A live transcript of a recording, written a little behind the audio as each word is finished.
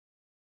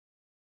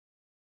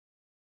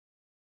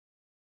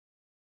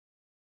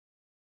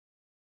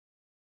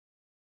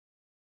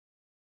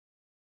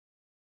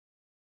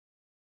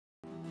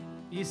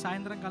ఈ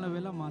సాయంత్రం కాలం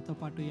వేళ మాతో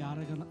పాటు ఈ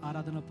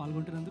ఆరాధనలో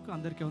పాల్గొంటున్నందుకు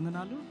అందరికీ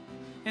వందనాలు.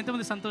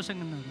 ఎంతమంది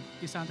సంతోషంగా ఉన్నారు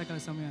ఈ సాయంత్రకాల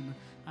సమయాన్ని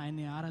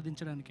ఆయన్ని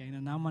ఆరాధించడానికి, ఆయన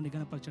నామాన్ని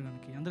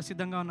గణపరచడానికి? అందరు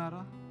సిద్ధంగా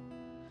ఉన్నారా?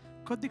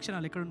 కొద్ది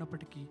క్షణాలు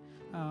ఎక్కడున్నప్పటికీ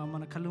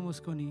మన కళ్ళు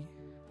మూసుకొని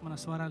మన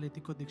స్వరాలు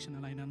ఎత్తి కొద్ది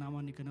క్షణాలు ఆయన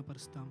నామాన్ని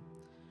గణపరుస్తాం.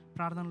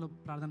 ప్రార్థనలో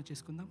ప్రార్థన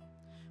చేసుకుందాం.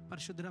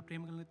 పరిశుద్ధుడ,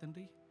 ప్రేమగల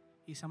తండ్రి,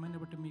 ఈ సమయాన్ని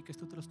బట్టి మీకే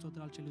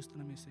స్తోత్రాలు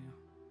చెల్లిస్తున్నాం యేసయ్య.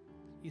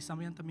 ఈ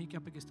సమయంతో మీకే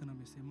అప్పగిస్తున్నాం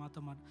యేసయ్య.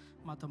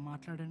 మాతో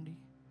మాట్లాడండి.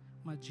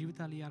 మా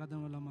జీవితాలు ఈ ఆరాధన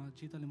వల్ల మా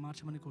జీవితాన్ని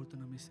మార్చమని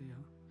కోరుతున్నాం యేసయ్య.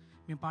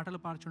 మేము పాటలు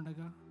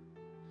పాడుచుండగా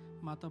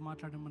మాతో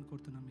మాట్లాడమని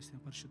కోరుతున్నాం యేసయ్య.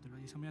 పరిశుద్ధుడా,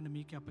 ఈ సమయాన్ని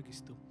మీకే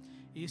అప్పగిస్తూ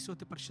యేసు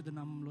పరిశుద్ధ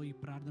నామంలో ఈ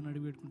ప్రార్థన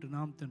అడిగి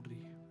పెట్టుకుంటున్నాం తండ్రి.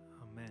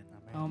 ఆమేన్,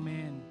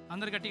 ఆమేన్.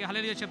 అందరు గట్టిగా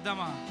హల్లెలూయా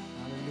చెప్దామా?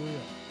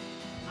 హల్లెలూయా.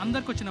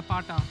 అందరికి వచ్చిన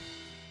పాట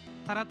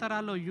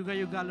తరతరాల్లో యుగ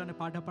యుగాల్లో అనే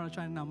పాట పాడచ్చు,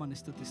 ఆయన నామాన్ని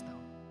స్తుతిస్తాం.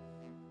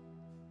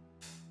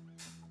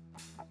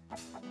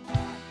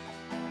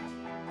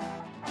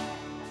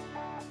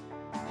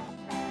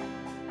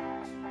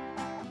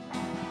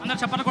 అందరు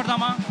చెప్పలు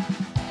కొడదామా?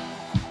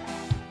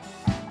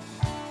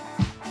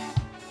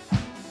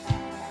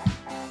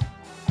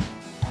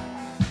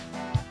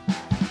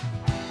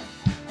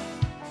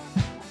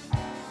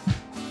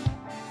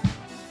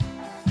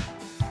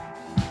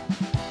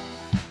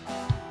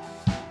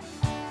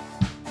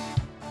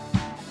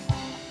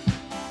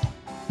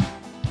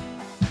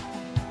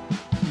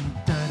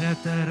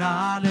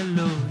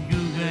 తరతరాలలో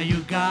యుగ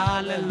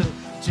యుగాలలో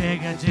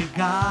జగ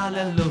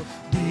జగాలలో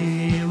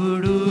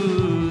దేవుడు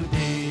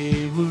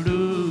దేవుడు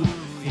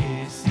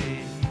యేసే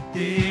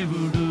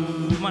దేవుడు,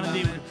 మన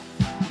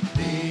దేవుడు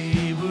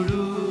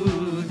దేవుడు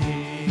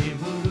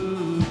దేవుడు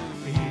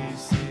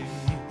యేసే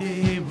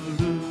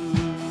దేవుడు.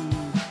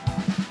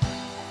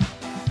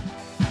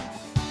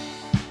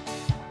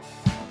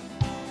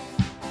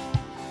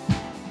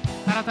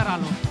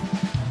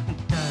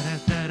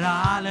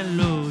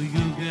 తరతరాలలో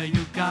యుగ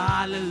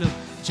యుగాలలో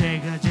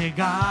జగ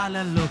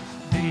జగాలలో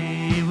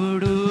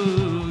దేవుడు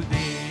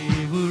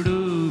దేవుడు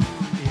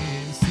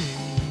యేసే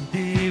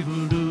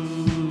దేవుడు,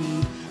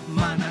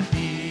 మన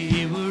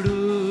దేవుడు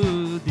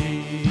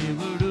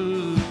దేవుడు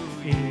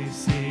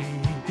యేసే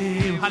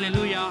దేవుడు.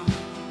 హల్లెలూయా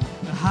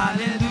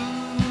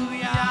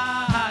హల్లెలూయా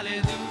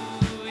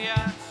హల్లెలూయా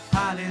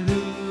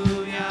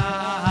హల్లెలూయా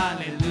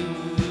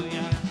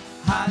హల్లెలూయా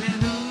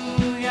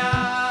హల్లెలూయా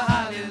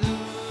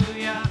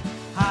హల్లెలూయా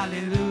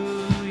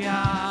హల్లెలూయా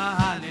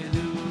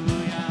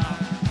హల్లెలూయా.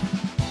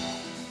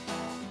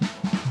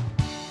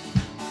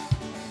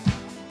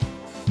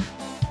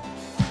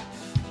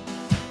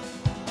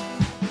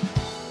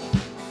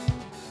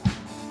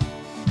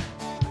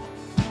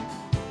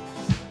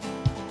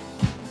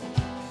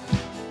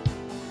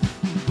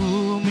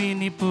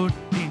 భూమిని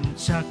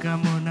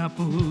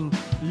పుట్టించకమునపు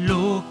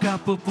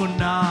లోకపు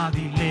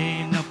పునాది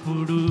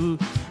లేనప్పుడు,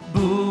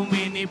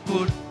 భూమిని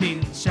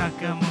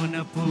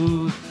పుట్టించకమునపు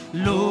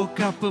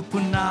లోకపు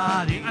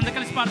పునాది. అందరు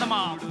కలిసి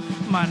పాడదామా?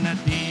 మన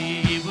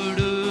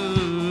దేవుడు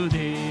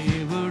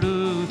దేవుడు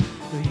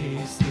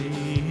యేసే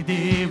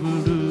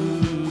దేవుడు,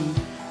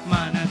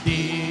 మన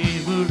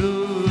దేవుడు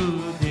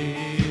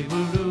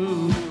దేవుడు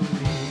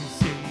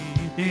యేసే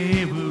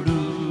దేవుడు.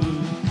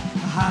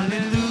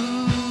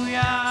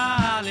 హల్లెలూయా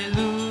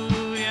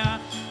హల్లెలూయా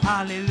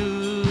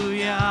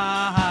హల్లెలూయా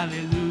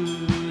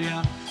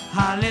హల్లెలూయా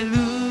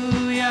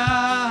హల్లెలూయా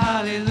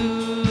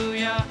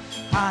హల్లెలూయా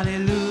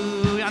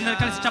హల్లెలూయా. అందరూ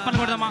కలిసి చప్పట్లు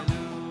కొడదామా?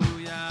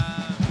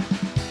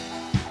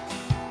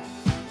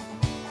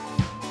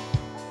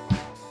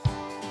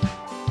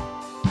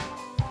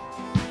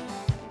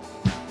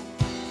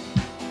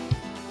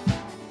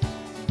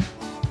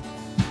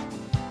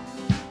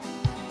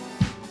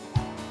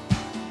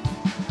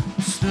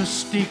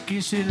 సృష్టికి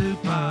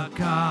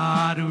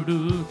శిల్పకారుడు,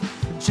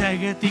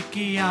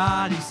 జగతికి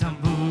ఆది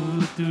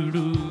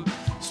సంభూతుడు.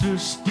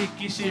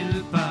 సృష్టికి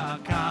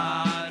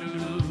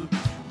శిల్పకారుడు,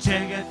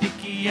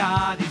 జగతికి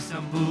ఆది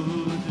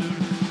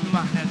సంభూతుడు,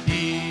 మన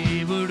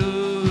దేవుడు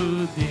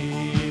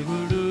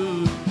దేవుడు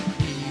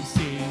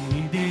యేసే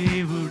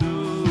దేవుడు,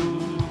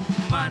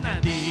 మన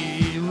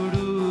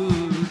దేవుడు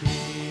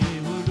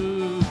దేవుడు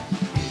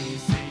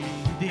యేసే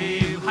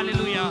దేవుడు.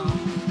 హల్లెలూయా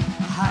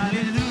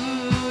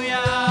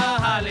హల్లెలూయా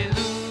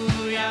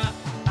హల్లెలూయా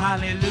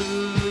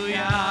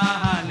హల్లెలూయా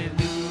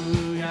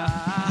హల్లెలూయా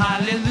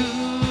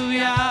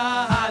హల్లెలూయా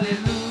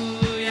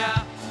హల్లెలూయా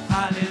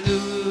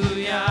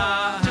హల్లెలూయా.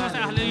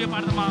 హల్లెలూయా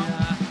పాడదామా?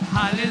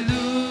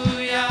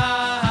 హల్లెలూయా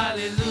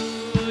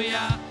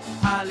హల్లెలూయా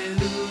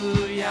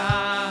హల్లెలూయా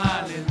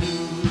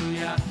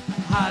హల్లెలూయా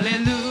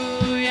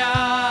హల్లెలూయా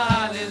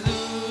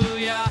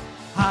హల్లెలూయా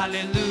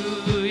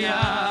హల్లెలూయా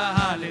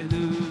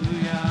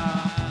హల్లెలూయా.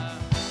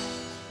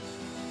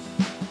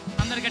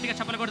 అందరు గట్టిగా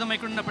చప్పలు కొడదామా?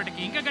 ఇక్కడ ఉన్నప్పటికీ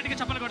ఇంకా గట్టిగా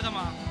చప్పలు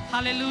కొడదామా?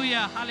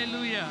 హల్లెలూయా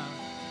హల్లెలూయా.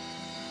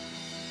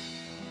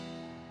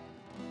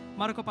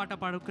 మరొక పాట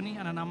పాడుకుని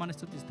ఆయన నామాన్ని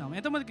స్తుతిస్తాం.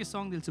 ఎంతమందికి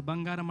సాంగ్ తెలుసు?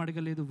 బంగారం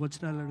అడగలేదు,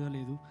 వజ్రాలు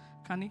అడగలేదు,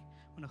 కానీ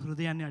మన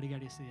హృదయాన్ని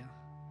అడిగాడేసయ్యా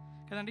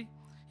కదండి.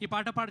 ఈ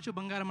పాట పాడుచు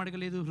బంగారం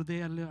అడగలేదు,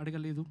 హృదయాలు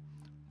అడగలేదు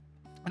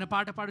అనే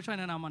పాట పాడుచు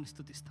ఆయన నామాన్ని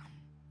స్తుతిస్తాం.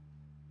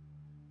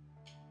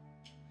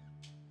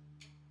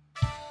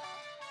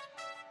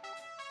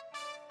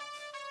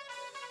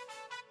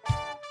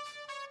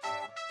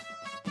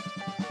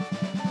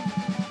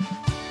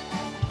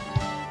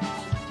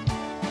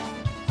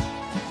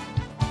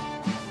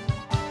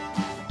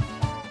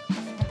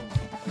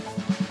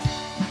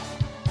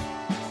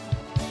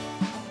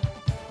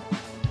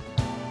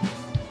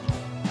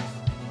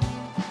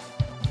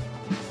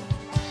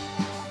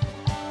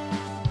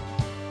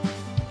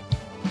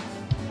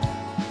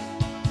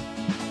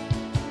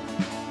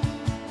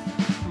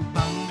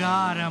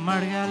 బంగారం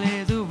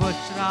అడగలేదు,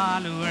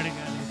 వజ్రాలు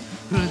అడగలేదు,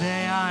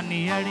 హృదయాన్ని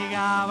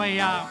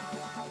అడిగావయ్యా.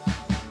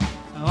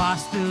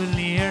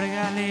 వాస్తుల్ని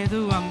అడగలేదు,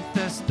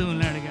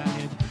 అంతస్తుల్ని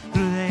అడగలేదు,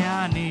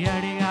 హృదయాన్ని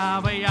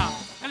అడిగావయ్యా.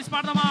 కలిసి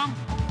పాడదామా?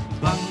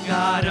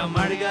 బంగారం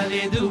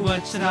అడగలేదు,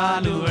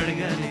 వజ్రాలు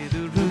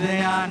అడగలేదు,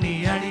 హృదయాన్ని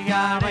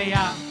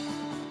అడిగావయ్యా.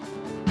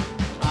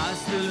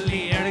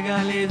 ఆస్తుల్ని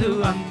అడగలేదు,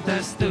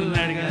 అంతస్తుల్ని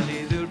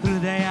అడగలేదు,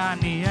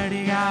 హృదయాన్ని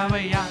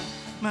అడిగావయ్యా.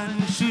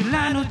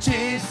 మనుషులను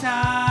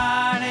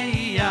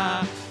చేశాడయ్యా,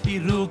 ఈ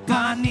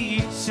రూపాన్ని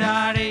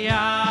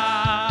ఇచ్చాడయ్యా.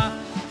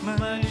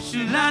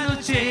 మనుషులను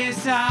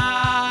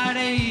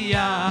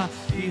చేశాడయ్యా,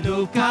 ఈ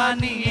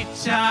రూపాన్ని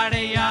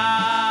ఇచ్చాడయ్యా.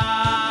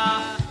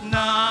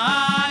 నా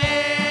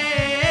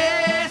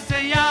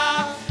యేసయ్యా,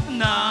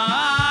 నా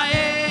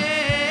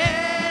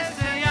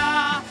యేసయ్యా,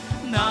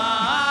 నా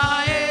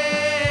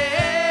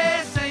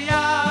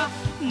యేసయ్యా,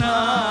 నా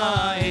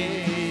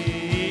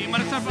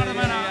మరొకసారి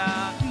పాడదామా?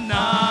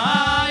 నా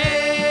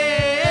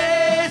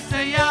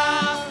యేసయ్యా,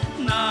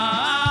 నా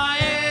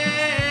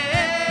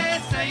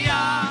యేసయ్యా,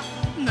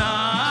 నా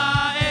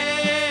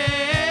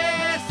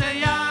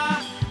యేసయ్యా,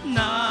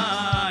 నా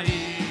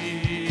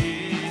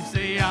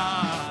యేసయ్యా.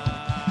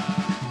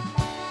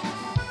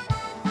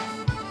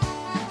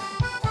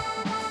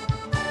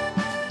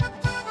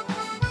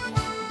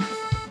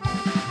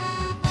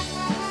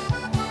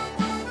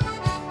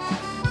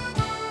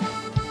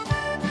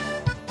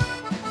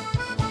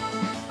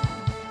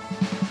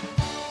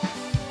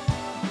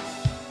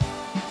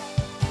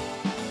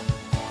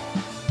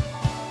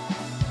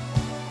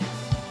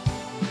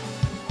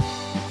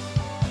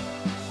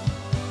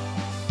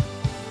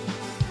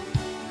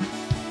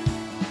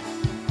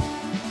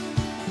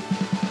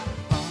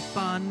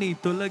 పాపాన్ని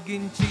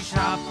తొలగించి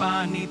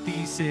శాపాన్ని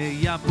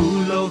తీసేయ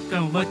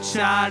భూలోకం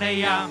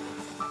వచ్చాడయ్యా.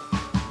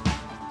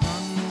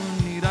 నన్ను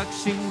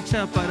నిరక్షించ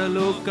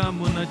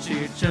పరలోకమున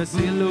చేర్చ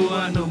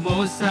సిలువను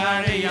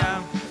మోసాడయ్యా.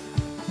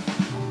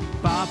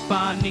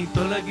 పాపాన్ని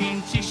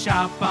తొలగించి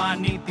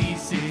శాపాన్ని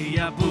తీసేయ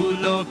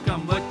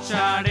భూలోకం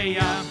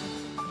వచ్చాడయ్యా.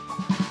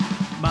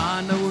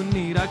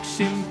 మానవుని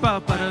రక్షింప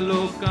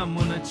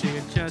పరలోకమున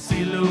చేర్చ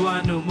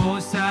సిలువను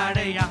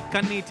మోసాడయ్యా.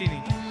 కన్నీటిని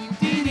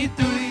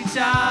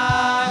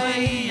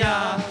తుడిచాడయ్యా,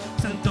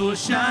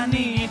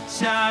 సంతోషాన్ని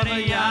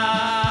ఇచ్చాడయ్యా.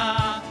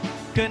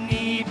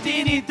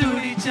 కన్నీటిని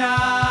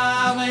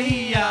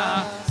తుడిచావయ్యా,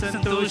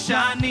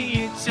 సంతోషాన్ని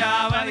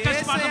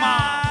ఇచ్చావయ్యా.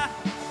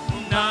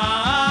 నా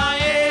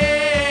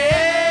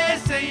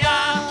యేసయ్యా,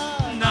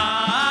 నా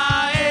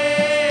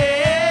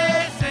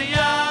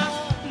యేసయ్యా,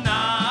 నా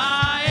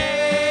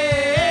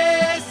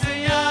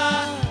యేసయ్యా,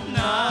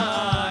 నా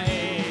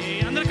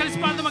అందరూ కలిసి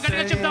పాడదామా?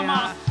 గట్టిగా చెప్తామా?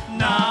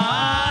 నా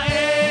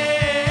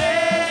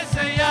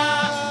యేసయ్యా,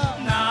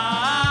 నా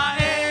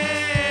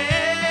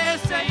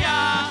యేసయ్యా,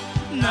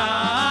 నా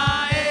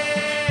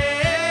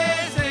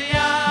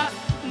యేసయ్యా,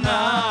 నా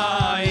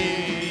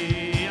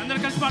అందరూ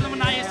కలిసి పాడదామా?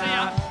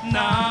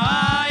 నా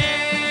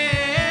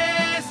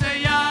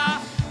యేసయ్యా,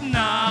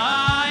 నా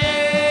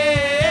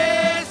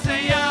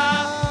యేసయ్యా, నా యేసయ్యా,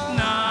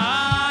 నా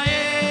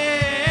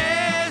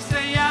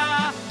యేసయ్యా,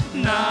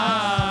 నా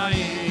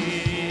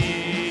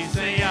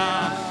యేసయ్యా,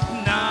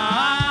 నా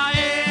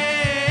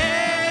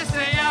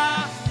యేసయ్యా,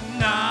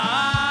 నా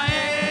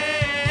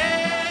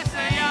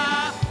యేసయ్యా,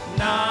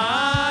 నా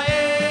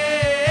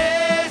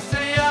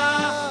యేసయ్యా,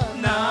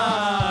 నా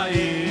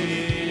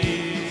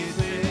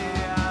యేసయ్యా.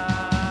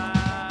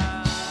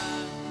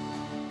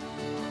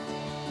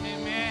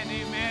 Amen,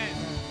 amen.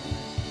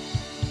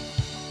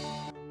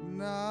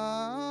 నా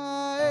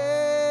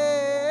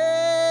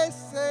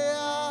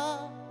యేసయ్యా,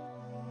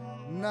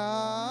 నా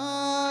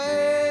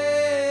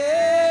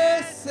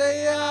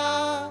యేసయ్యా,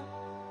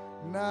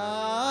 నా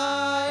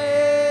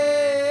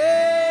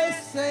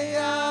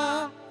యేసయ్యా,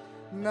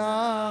 నా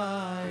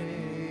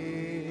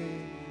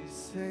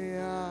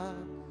యేసయ్యా,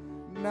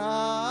 నా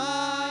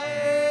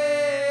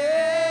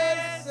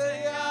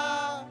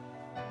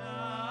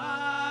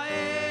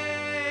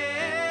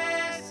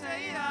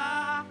యేసయ్యా,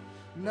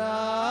 నా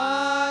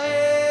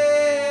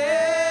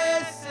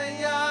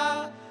యేసయ్యా,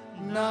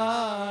 నా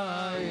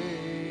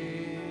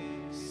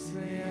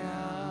యేసయ్యా.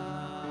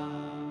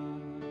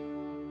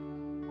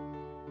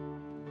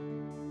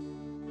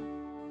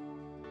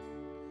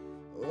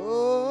 ఓ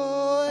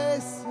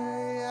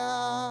యేసయ్యా,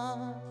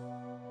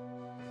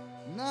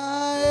 నా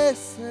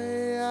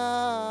యేసయ్యా,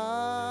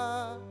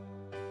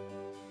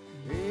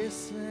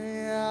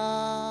 యేసయ్యా,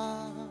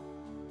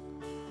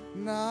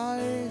 నా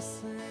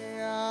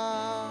యేసయ్యా,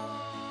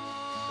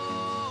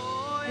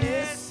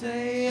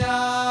 యేసయ్యా,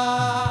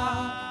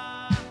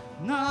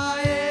 నా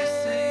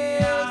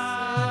యేసయ్యా,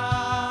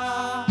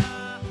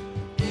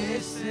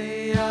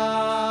 యేసయ్యా,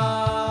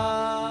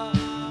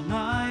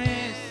 నా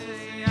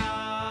యేసయ్యా.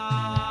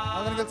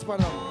 అందరం కలిసి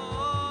పాడదాం.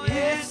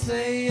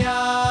 యేసయ్యా,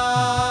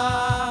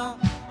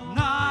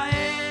 నా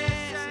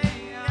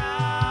యేసయ్యా,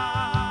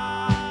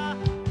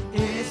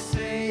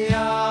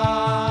 యేసయ్యా,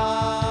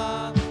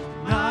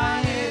 నా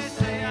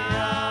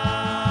యేసయ్యా,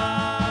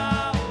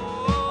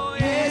 ఓ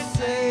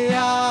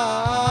యేసయ్యా,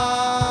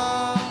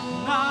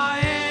 నా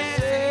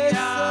యేసయ్యా,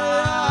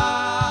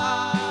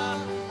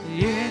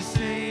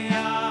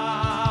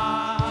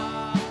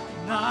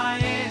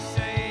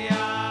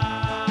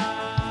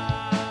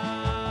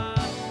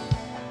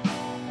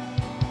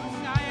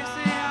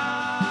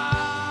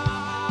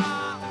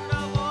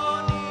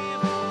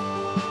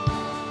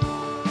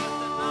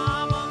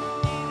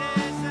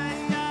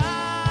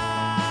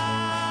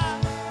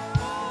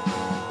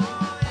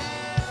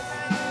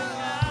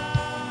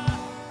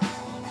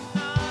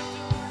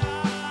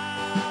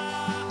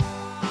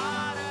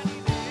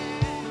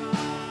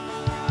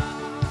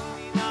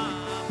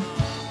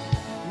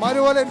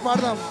 మరువలేను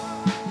పాడదాం.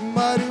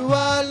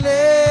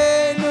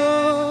 మరువలేను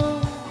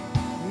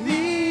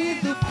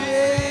నీదు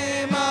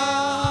ప్రేమ,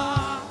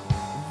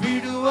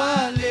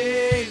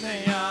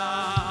 విడువలేనయా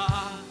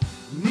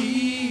నీ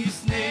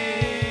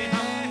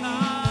స్నేహం.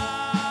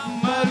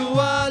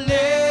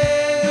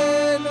 మరువలేను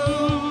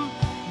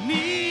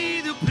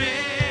నీదు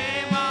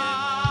ప్రేమ,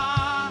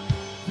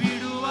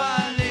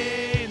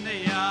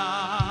 విడువలేనయా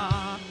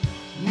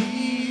నీ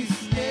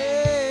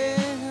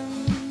స్నేహం.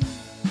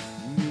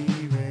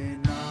 నీవే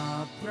నా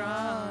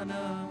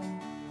ప్రాణం,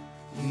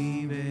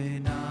 నీవే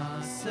నా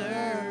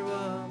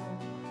సర్వం,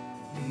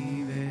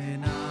 నీవే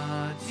నా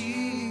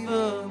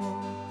జీవము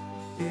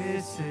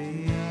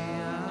యేసయ్యా.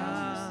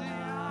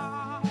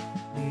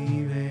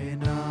 నీవే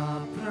నా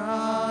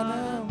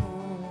ప్రాణము,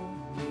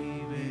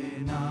 నీవే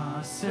నా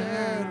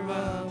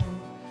సర్వము,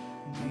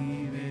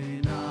 నీవే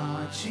నా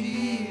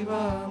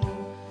జీవము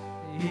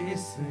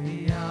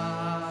యేసయ్యా.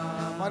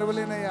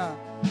 మరువలేనయ్యా,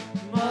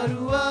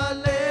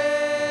 మరువలేను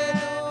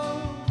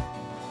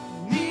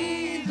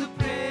నీదు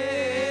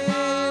ప్రేమ,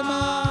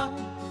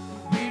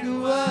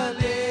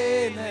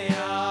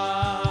 విడువలేనయా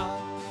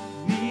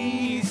నీ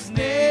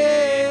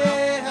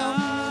స్నేహం.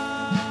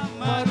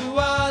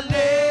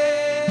 మరువలేను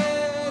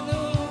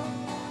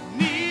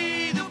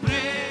నీదు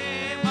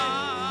ప్రేమ,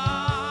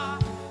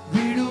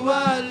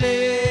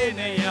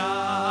 విడువలేనయా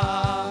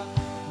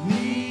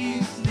నీ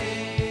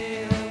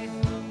స్నేహం.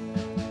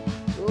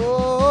 ఓ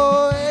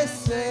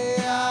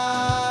యేసయ్యా,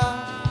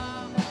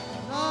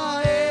 నా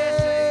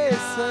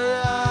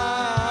యేసయ్యా,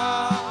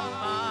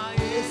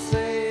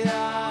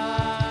 యేసయ్యా,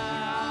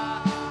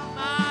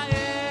 నా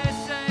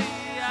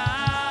యేసయ్యా,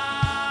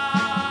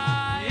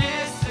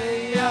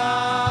 యేసయ్యా.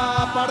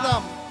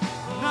 పాడదాం.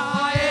 నా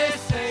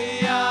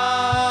యేసయ్యా,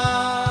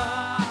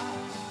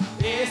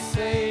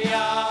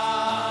 యేసయ్యా,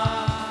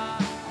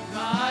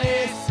 నా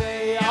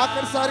యేసయ్యా.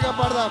 ఆఖరిసారిగా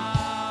పాడదాం.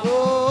 ఓ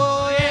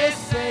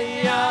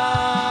యేసయ్యా,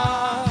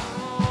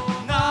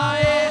 నా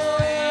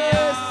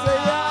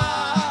యేసయ్యా,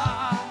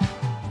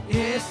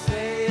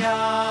 యేసయ్యా,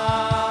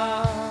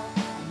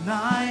 నా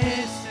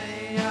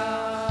యేసయ్యా,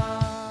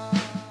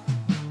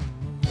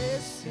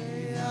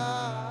 యేసయ్యా,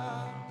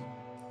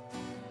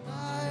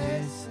 నా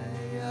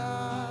యేసయ్యా,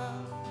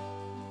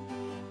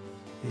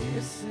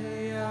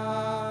 యేసయ్యా,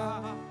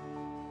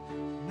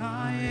 నా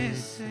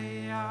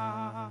యేసయ్యా,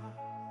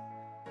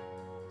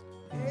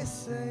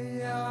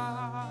 యేసయ్యా,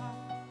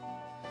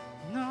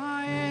 నా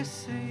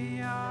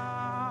యేసయ్యా,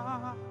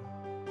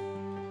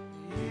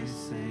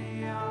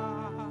 యేసయ్యా,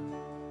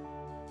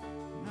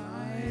 నా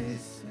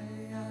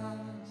యేసయ్యా.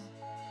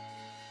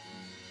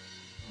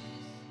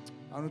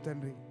 అవును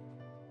తండ్రి,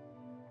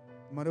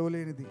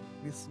 మరువలేనిది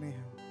నీ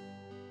స్నేహం,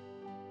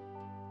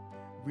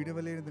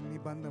 విడవలేనిది నీ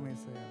బంధం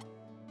యేసయ్యా.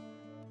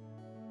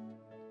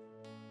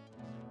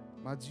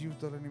 మా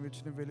జీవితంలో నీవు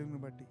ఇచ్చిన వెలుగును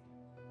బట్టి,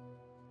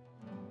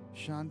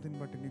 శాంతిని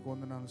బట్టి నీకు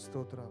వందనాలు,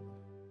 స్తోత్రాలు.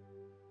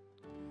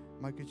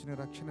 మాకు ఇచ్చిన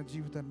రక్షణ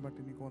జీవితాన్ని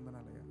బట్టి నీకు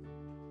వందనాలయ్యా.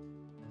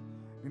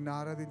 నిన్ను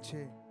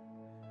ఆరాధించే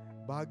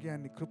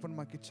భాగ్యాన్ని, కృపను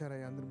మాకు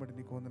ఇచ్చారయ్యా. అందుని బట్టి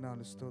నీకు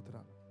వందనాలు,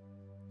 స్తోత్రాలు.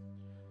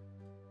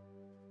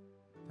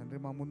 తండ్రి,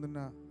 మా ముందున్న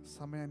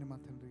సమయాన్ని మా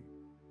తండ్రి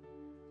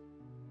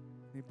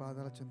నీ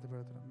పాదాల చెంత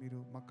పెడుతున్నాం. మీరు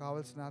మాకు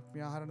కావాల్సిన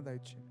ఆత్మీయ ఆహారాన్ని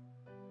దయచేయండి.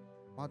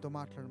 మాతో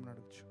మాట్లాడమని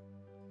అడగచ్చు.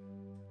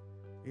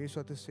 యేసు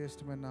అతి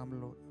శ్రేష్టమైన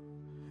నామములో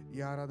ఈ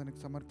ఆరాధనకు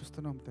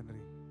సమర్పిస్తున్నాం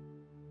తండ్రి.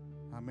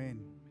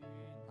 ఆమేన్,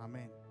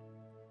 ఆమేన్.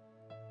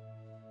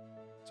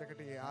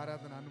 చక్కటి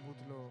ఆరాధన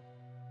అనుభూతిలో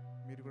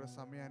మీరు కూడా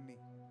సమయాన్ని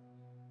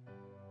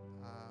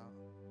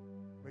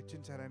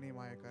వెచ్చించారని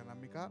మా యొక్క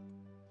నమ్మిక.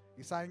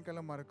 ఈ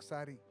సాయంకాలం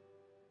మరొకసారి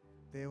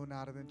దేవుని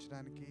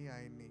ఆరాధించడానికి,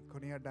 ఆయన్ని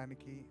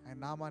కొనియాడడానికి, ఆయన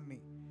నామాన్ని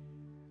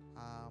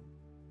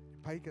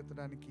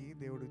పైకెత్తడానికి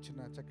దేవుడు ఇచ్చిన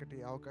చక్కటి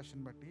అవకాశం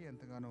బట్టి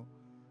ఎంతగానో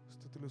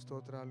స్తుతులు,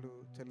 స్తోత్రాలు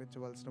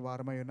చెల్లించవలసిన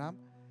వారమై ఉన్నాం.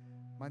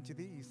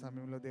 మంచిది, ఈ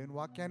సమయంలో దేవుని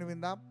వాక్యాన్ని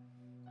విందాం.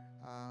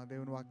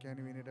 దేవుని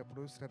వాక్యాన్ని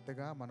వినేటప్పుడు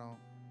శ్రద్ధగా మన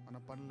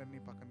పనులన్నీ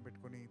పక్కన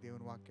పెట్టుకొని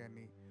దేవుని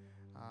వాక్యాన్ని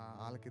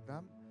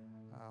ఆలకిద్దాం.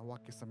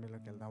 వాక్య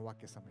సమయంలోకి వెళ్దాం.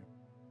 వాక్య సమయం.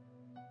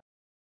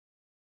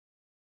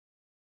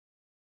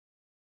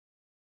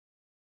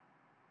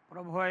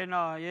 ప్రభు అయిన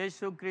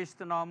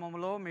యేసుక్రీస్తు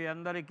నామములో మీ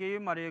అందరికీ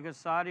మరి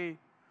ఒకసారి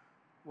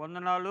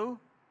వందనాలు.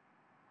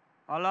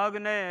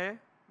 అలాగనే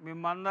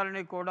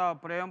మిమ్మందరినీ కూడా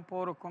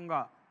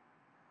ప్రేమపూర్వకంగా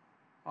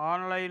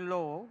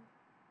ఆన్లైన్లో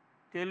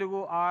తెలుగు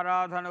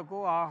ఆరాధనకు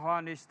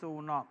ఆహ్వానిస్తూ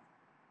ఉన్నాం.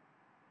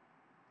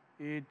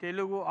 ఈ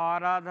తెలుగు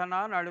ఆరాధన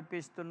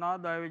నడిపిస్తున్న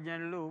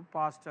దైవజనులు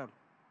పాస్టర్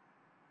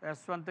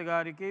యశ్వంత్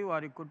గారికి,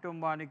 వారి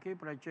కుటుంబానికి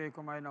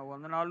ప్రత్యేకమైన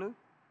వందనాలు.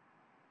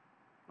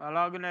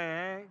 అలాగనే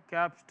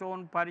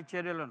క్యాప్స్టోన్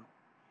పరిచర్యలను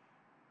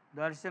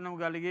దర్శనం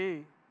కలిగి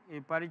ఈ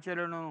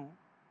పరిచర్యను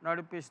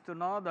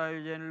నడిపిస్తున్న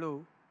దైవజనులు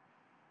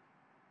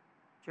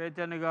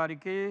చైతన్య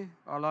గారికి,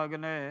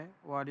 అలాగనే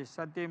వారి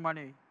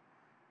సతీమణి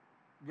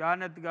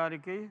జానత్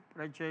గారికి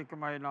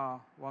ప్రత్యేకమైన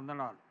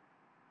వందనాలు.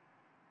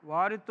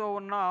 వారితో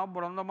ఉన్న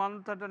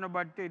బృందమంతటిని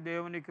బట్టి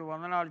దేవునికి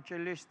వందనాలు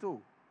చెల్లిస్తూ,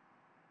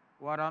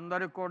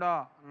 వారందరూ కూడా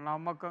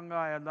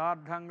నమ్మకంగా,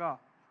 యథార్థంగా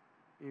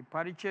ఈ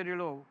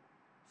పరిచర్యలో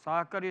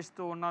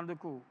సహకరిస్తూ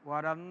ఉన్నందుకు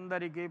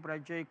వారందరికీ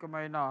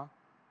ప్రత్యేకమైన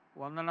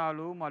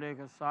వందనాలు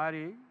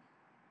మరొకసారి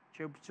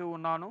చెప్తూ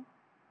ఉన్నాను.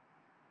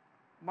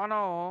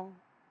 మనం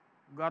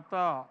గత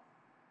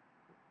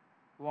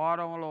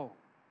వారంలో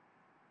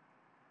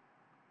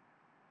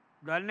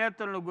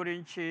ధన్యతల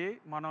గురించి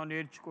మనం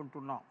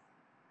నేర్చుకుంటున్నాం.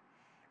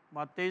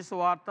 మత్తయి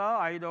సువార్త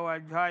 5వ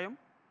అధ్యాయం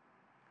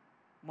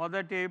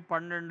మొదటి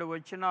 12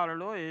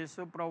 వచనాలలో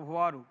యేసు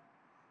ప్రభువారు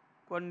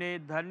కొన్ని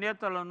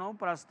ధన్యతలను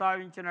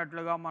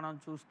ప్రస్తావించినట్లుగా మనం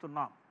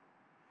చూస్తున్నాం.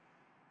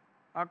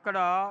 అక్కడ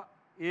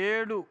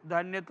 7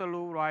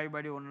 ధన్యతలు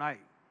వ్రాయబడి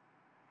ఉన్నాయి.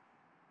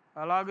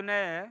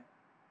 అలాగనే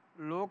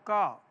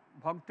లూకా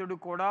భక్తుడు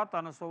కూడా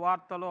తన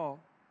సువార్తలో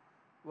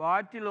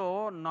వాటిలో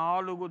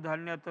 4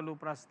 ధన్యతలు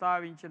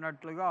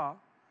ప్రస్తావించినట్లుగా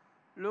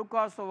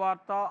లూకా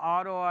సువార్త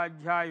 6వ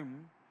అధ్యాయం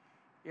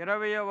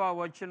 20వ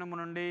వచనం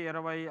నుండి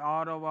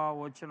 26వ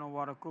వచనం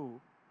వరకు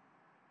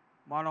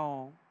మనం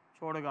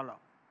చూడగలం.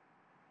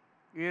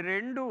 ఈ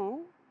 2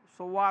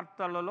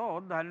 సువార్తలలో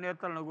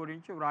ధన్యతల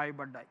గురించి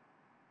వ్రాయబడ్డాయి.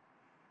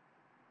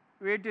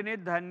 వీటిని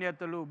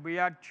ధన్యతలు,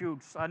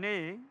 బియాట్యూడ్స్ అని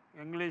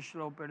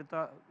ఇంగ్లీష్లో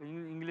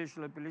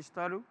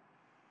పిలుస్తారు.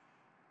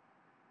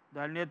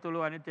 ధన్యతలు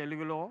అని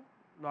తెలుగులో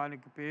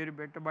దానికి పేరు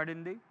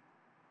పెట్టబడింది.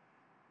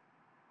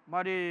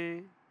 మరి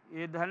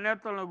ఈ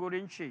ధన్యతల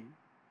గురించి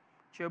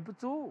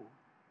చెబుతూ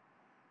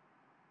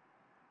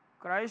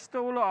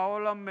క్రైస్తవులు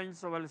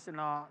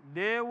అవలంబించవలసిన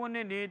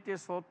దేవుని నీతి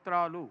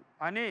సూత్రాలు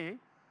అని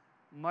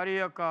మరి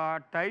యొక్క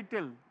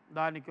టైటిల్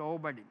దానికి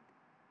ఇవ్వబడింది.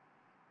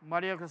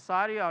 మరి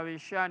ఒకసారి ఆ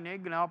విషయాన్ని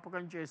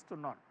జ్ఞాపకం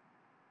చేస్తున్నాను.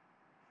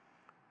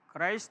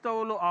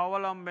 క్రైస్తవులు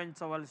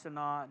అవలంబించవలసిన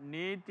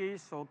నీతి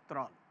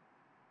సూత్రాలు,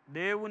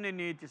 దేవుని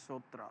నీతి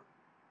సూత్రాలు,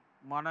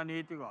 మన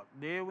నీతి కాదు,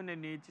 దేవుని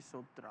నీతి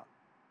సూత్రాలు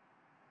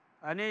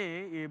అని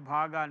ఈ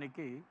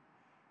భాగానికి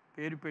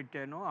పేరు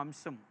పెట్టాను.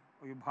 అంశం,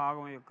 ఈ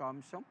భాగం యొక్క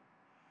అంశం.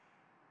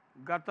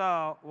 గత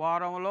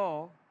వారంలో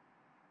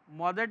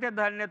మొదటి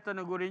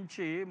ధన్యతను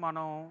గురించి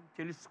మనం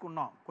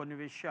తెలుసుకున్నాం కొన్ని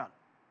విషయాలు.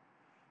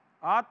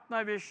 ఆత్మ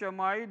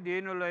విషయమై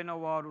దీనులైన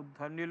వారు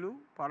ధన్యులు,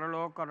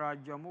 పరలోక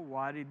రాజ్యము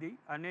వారిది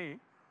అని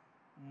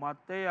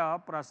మత్తయ్య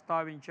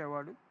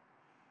ప్రస్తావించేవాడు.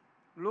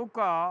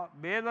 లూకా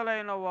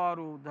బేదలైన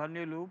వారు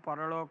ధన్యులు,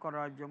 పరలోక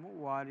రాజ్యము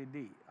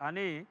వారిది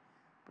అని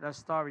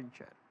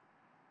ప్రస్తావించారు.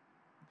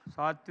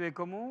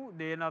 సాత్వికము,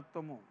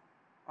 దీనత్వము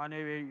అనే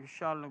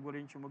విషయాలను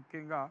గురించి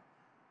ముఖ్యంగా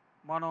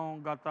మనం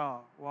గత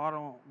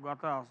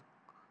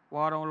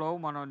వారంలో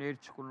మనం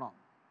నేర్చుకున్నాం.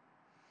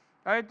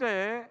 అయితే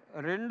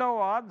రెండవ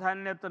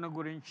ధన్యతను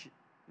గురించి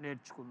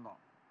నేర్చుకుందాం.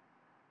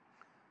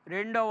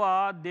 రెండవ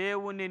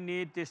దేవుని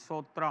నీతి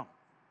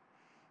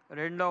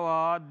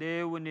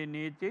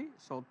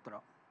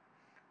సూత్రం.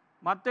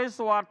 మత్తయి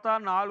సువార్త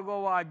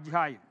 4వ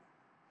అధ్యాయం,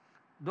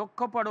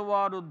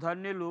 దుఃఖపడువారు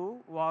ధన్యులు,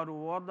 వారు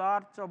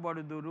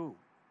ఓదార్చబడుదురు.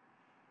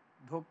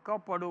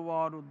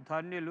 దుఃఖపడువారు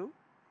ధన్యులు,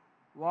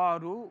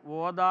 వారు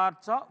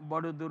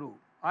ఓదార్చబడుదురు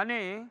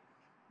అని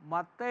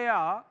మత్తయ్య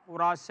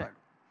వ్రాశాడు.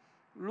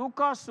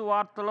 లూకా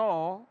సువార్తలో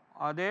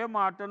అదే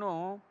మాటను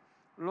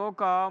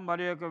లూకా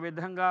మరి ఒక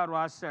విధంగా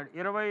వ్రాశాడు.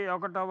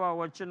 21వ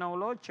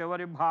వచనంలో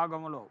చివరి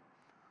భాగంలో,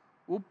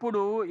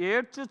 ఇప్పుడు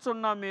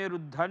ఏడ్చుచున్న మీరు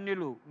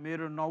ధన్యులు,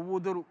 మీరు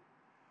నవ్వుదురు.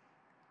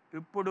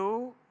 ఇప్పుడు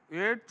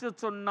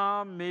ఏడ్చుచున్న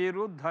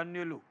మీరు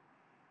ధన్యులు,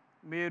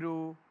 మీరు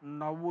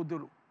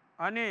నవ్వుదురు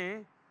అని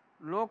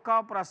లూకా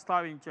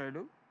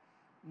ప్రస్తావించాడు.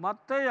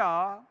 మత్తయ్య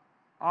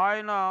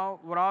ఆయన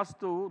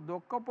వ్రాస్తూ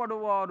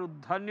దుఃఖపడువారు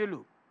ధన్యులు,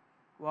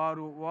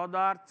 వారు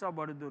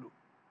ఓదార్చబడుదురు.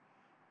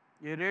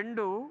 ఈ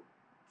 2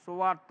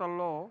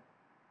 సువార్తల్లో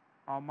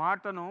ఆ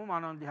మాటను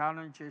మనం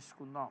ధ్యానం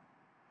చేసుకుందాం.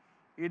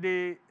 ఇది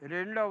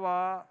రెండవ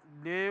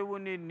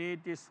దేవుని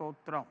నీతి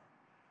సూత్రం.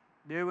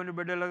 దేవుని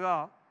బిడ్డలుగా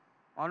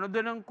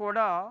అనుదినం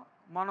కూడా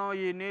మనం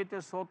ఈ నీతి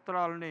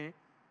సూత్రాలని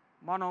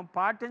మనం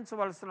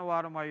పాటించవలసిన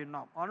వారమై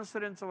ఉన్నాం,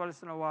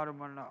 అనుసరించవలసిన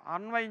వారమై ఉన్నాం,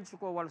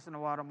 అన్వయించుకోవలసిన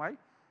వారమై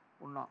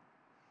ఉన్నాం.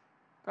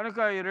 కనుక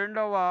ఈ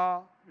రెండవ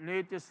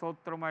నీతి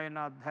సూత్రమైన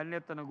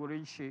ధన్యతను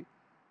గురించి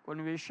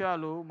కొన్ని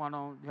విషయాలు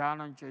మనం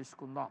ధ్యానం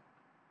చేసుకుందాం.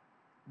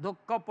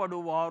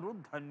 దుఃఖపడువారు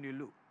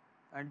ధన్యులు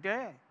అంటే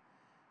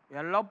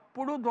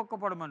ఎల్లప్పుడూ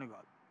దుఃఖపడమని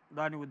కాదు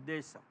దాని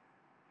ఉద్దేశం.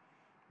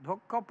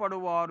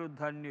 దుఃఖపడువారు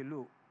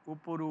ధన్యులు,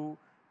 ఇప్పుడు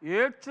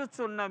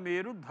ఏడ్చుచున్న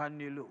మీరు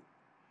ధన్యులు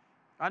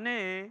అని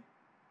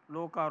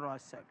లూకా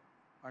రాశాడు.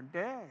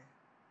 అంటే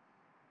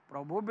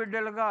ప్రభు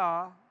బిడ్డలుగా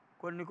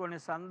కొన్ని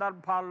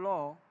సందర్భాల్లో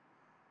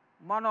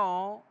మనం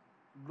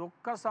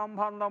దుఃఖ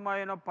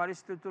సంబంధమైన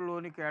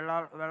పరిస్థితుల్లోనికి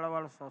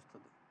వెళ్ళవలసి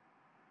వస్తుంది.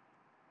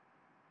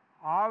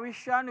 ఆ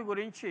విషయాన్ని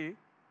గురించి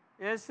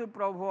యేసు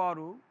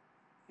ప్రభువారు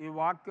ఈ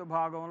వాక్య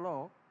భాగంలో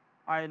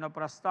ఆయన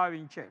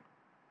ప్రస్తావించాడు.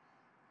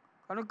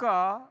 కనుక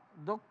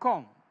దుఃఖం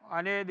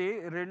అనేది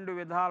 2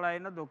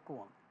 విధాలైన దుఃఖం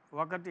ఉంది.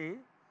 ఒకటి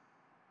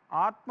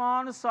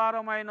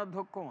ఆత్మానుసారమైన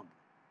దుఃఖం ఉంది,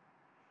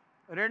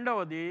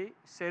 రెండవది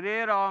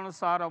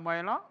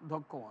శరీరానుసారమైన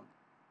దుఃఖం ఉంది.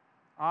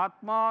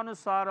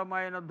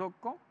 ఆత్మానుసారమైన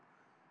దుఃఖం,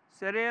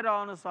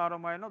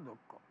 శరీరానుసారమైన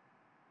దుఃఖం.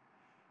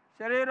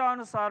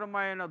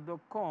 శరీరానుసారమైన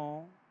దుఃఖం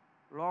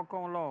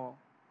లోకంలో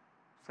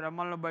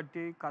శ్రమలను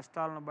బట్టి,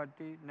 కష్టాలను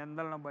బట్టి,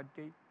 నిందలను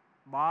బట్టి,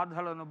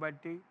 బాధలను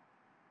బట్టి,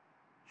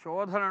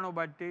 శోధనను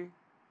బట్టి,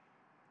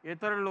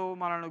 ఇతరులు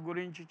మనల్ని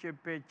గురించి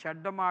చెప్పే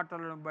చెడ్డ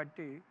మాటలను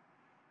బట్టి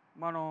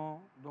మనం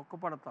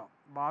దుఃఖపడతాం,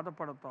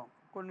 బాధపడతాం,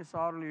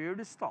 కొన్నిసార్లు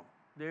ఏడుస్తాం.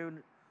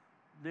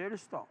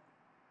 ఏడుస్తాం.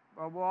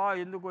 బాబా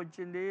ఎందుకు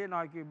వచ్చింది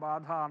నాకు ఈ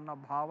బాధ అన్న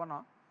భావన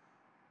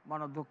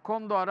మన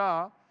దుఃఖం ద్వారా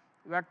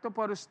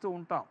వ్యక్తపరుస్తూ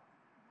ఉంటాం.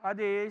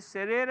 అది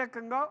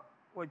శారీరకంగా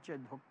వచ్చే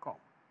దుఃఖం.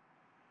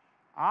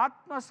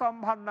 ఆత్మ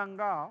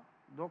సంబంధంగా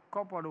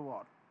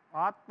దుఃఖపడువారు.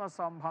 ఆత్మ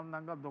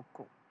సంబంధంగా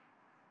దుఃఖం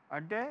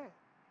అంటే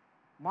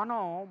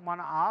మనం మన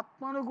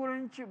ఆత్మను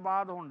గురించి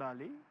బాధ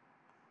ఉండాలి,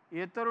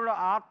 ఇతరుల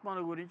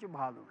ఆత్మను గురించి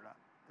బాధ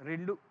ఉండాలి.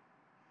 రెండు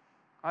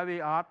అవి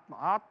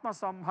ఆత్మ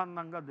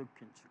సంబంధంగా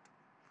దుఃఖించుట.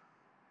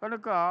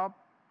 కనుక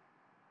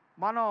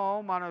మనం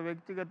మన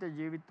వ్యక్తిగత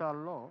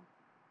జీవితాల్లో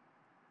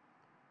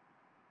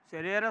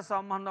శరీర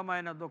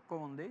సంబంధమైన దుఃఖం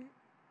ఉంది,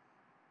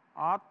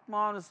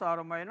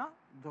 ఆత్మానుసారమైన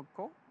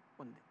దుఃఖం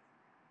ఉంది.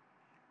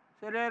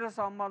 శరీర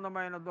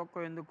సంబంధమైన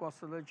దుఃఖం ఎందుకు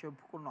వస్తుందో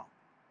చెప్పుకున్నాం.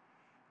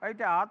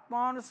 అయితే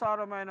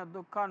ఆత్మానుసారమైన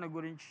దుఃఖాన్ని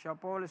గురించి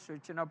చెప్పవలసి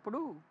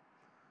వచ్చినప్పుడు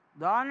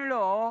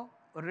దానిలో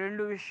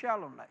రెండు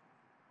విషయాలు ఉన్నాయి.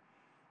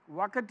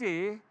 ఒకటి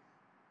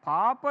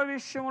పాప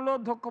విషయంలో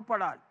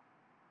దుఃఖపడాలి,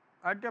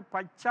 అంటే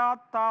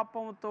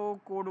పశ్చాత్తాపంతో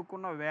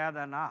కూడుకున్న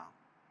వేదన.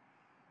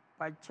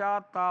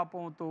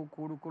 పశ్చాత్తాపంతో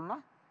కూడుకున్న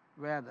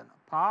వేదన.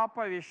 పాప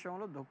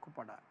విషయంలో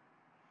దుఃఖపడాలి,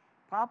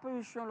 పాప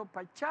విషయంలో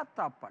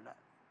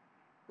పశ్చాత్తాపడాలి,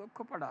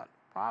 దుఃఖపడాలి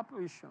పాప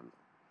విషయంలో.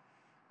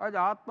 అది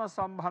ఆత్మ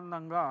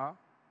సంబంధంగా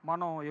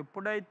మనం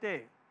ఎప్పుడైతే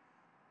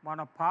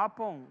మన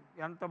పాపం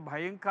ఎంత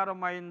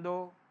భయంకరమైందో,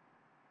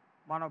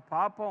 మన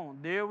పాపం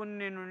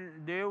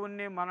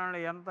దేవుణ్ణి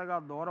మనల్ని ఎంతగా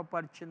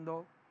దూరపరిచిందో,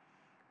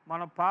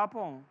 మన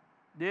పాపం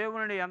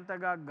దేవుని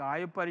ఎంతగా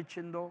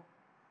గాయపరిచిందో,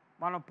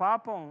 మన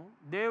పాపం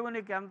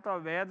దేవునికి ఎంత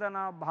వేదన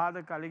బాధ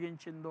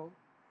కలిగించిందో,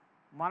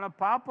 మన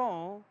పాపం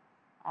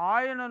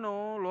ఆయనను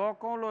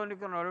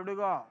లోకంలోనికి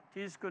నరుడుగా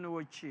తీసుకుని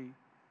వచ్చి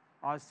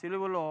ఆ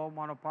సిలువలో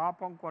మన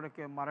పాపం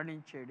కొరకే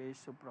మరణించాడు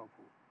యేసు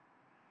ప్రభు.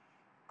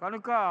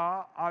 కనుక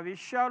ఆ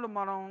విషయాలు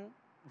మనం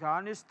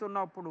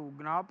ధ్యానిస్తున్నప్పుడు,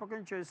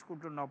 జ్ఞాపకం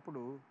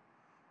చేసుకుంటున్నప్పుడు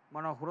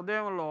మన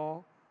హృదయంలో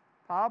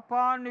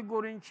పాపాన్ని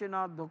గురించిన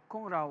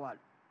దుఃఖం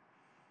రావాలి.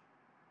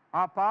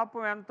 ఆ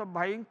పాపం ఎంత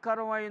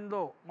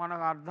భయంకరమైందో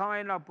మనకు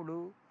అర్థమైనప్పుడు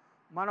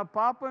మన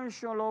పాపం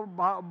విషయంలో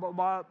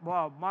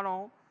మనం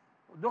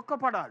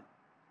దుఃఖపడాలి.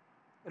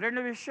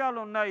 రెండు విషయాలు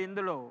ఉన్నాయి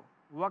ఇందులో.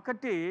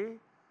 ఒకటి,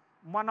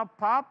 మన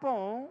పాపం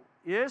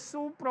యేసు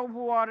ప్రభు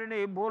వారిని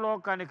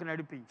భూలోకానికి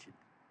నడిపించింది.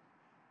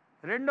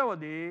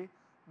 రెండవది,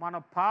 మన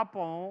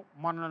పాపం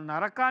మన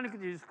నరకానికి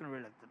తీసుకుని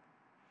వెళుతుంది.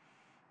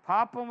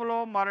 పాపంలో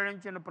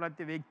మరణించిన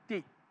ప్రతి వ్యక్తి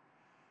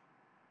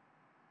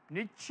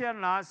నిత్య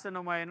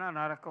నాశనమైన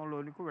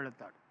నరకంలోనికి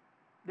వెళతాడు.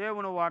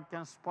 దేవుని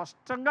వాక్యం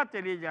స్పష్టంగా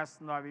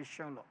తెలియజేస్తుంది ఆ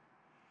విషయంలో.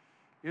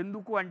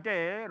 ఎందుకు అంటే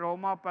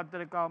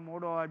రోమాపత్రిక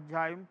 3వ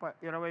అధ్యాయం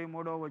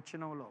 23వ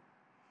వచనంలో,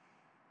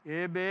 ఏ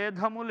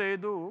భేదము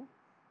లేదు,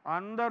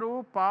 అందరూ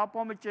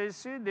పాపము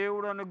చేసి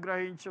దేవుడు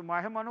అనుగ్రహించి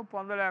మహిమను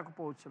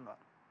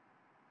పొందలేకపోతున్నారు.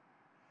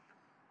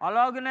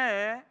 అలాగనే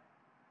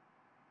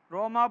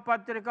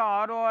రోమాపత్రిక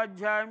 6వ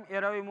అధ్యాయం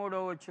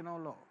 23వ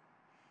వచనంలో,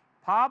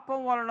 పాపం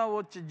వలన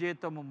వచ్చే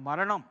జీతము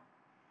మరణం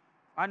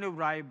అని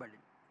వ్రాయబడి.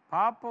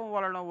 పాపం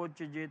వలన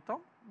వచ్చే జీతం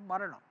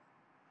మరణం.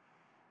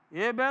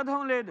 ఏ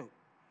భేదం లేదు,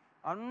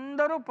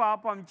 అందరూ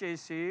పాపం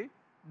చేసి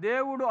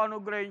దేవుడు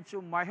అనుగ్రహించు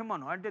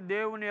మహిమను, అంటే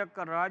దేవుని యొక్క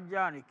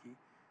రాజ్యానికి,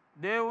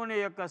 దేవుని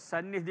యొక్క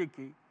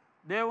సన్నిధికి,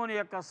 దేవుని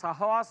యొక్క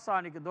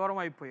సహవాసానికి దూరం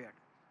అయిపోయాడు.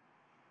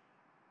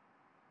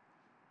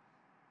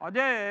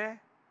 అదే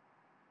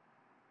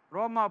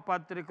రోమా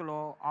పత్రికలో,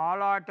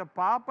 అలాంటి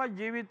పాప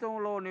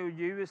జీవితంలో నీవు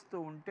జీవిస్తూ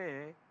ఉంటే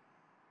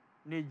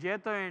నీ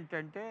జీతం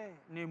ఏంటంటే,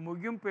 నీ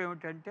ముగింపు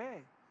ఏమిటంటే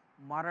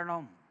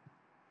మరణం.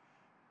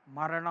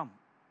 మరణం.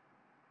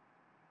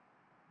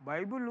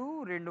 బైబిలు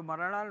రెండు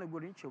మరణాల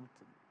గురించి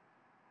చెబుతుంది.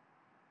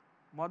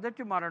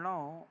 మొదటి మరణం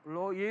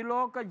ఈ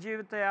లోక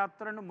జీవిత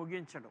యాత్రను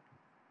ముగించడం.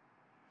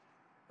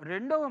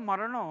 రెండవ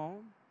మరణం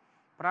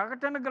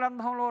ప్రకటన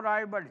గ్రంథంలో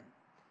రాయబడింది.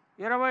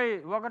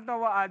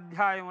 21వ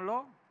అధ్యాయంలో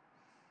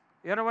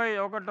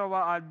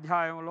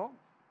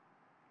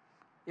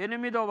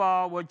 8వ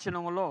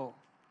వచనంలో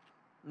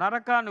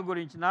నరకాన్ని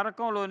గురించి,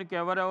 నరకంలోనికి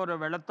ఎవరెవరు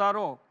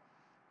వెళతారో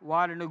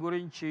వారిని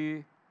గురించి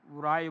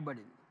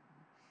వ్రాయబడింది.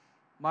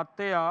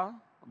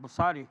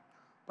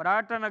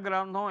 ప్రకటన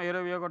గ్రంథం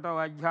 21వ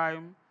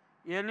అధ్యాయం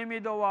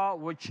 8వ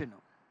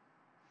వచనం,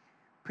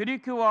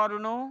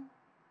 పిరికివారును,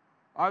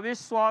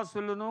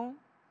 అవిశ్వాసులను,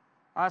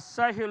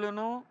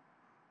 అసహ్యులను,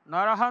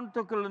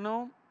 నరహంతకులను,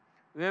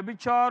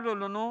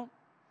 వ్యభిచారులను,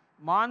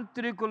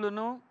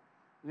 మాంత్రికులను,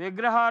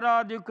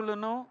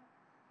 విగ్రహారాధికులను,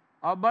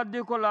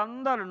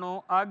 అబద్ధికులందరూ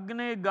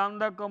అగ్ని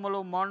గంధకములు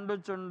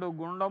మండుచుండు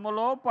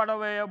గుండములో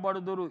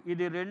పడవేయబడుదురు.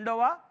 ఇది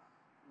రెండవ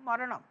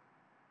మరణం.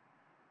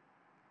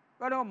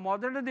 కనుక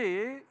మొదటిది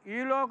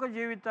ఈలోక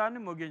జీవితాన్ని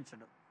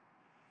ముగించడం.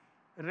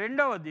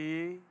 రెండవది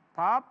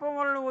పాపం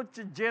వలన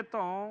వచ్చే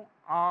జీతం.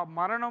 ఆ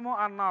మరణము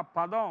అన్న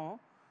పదం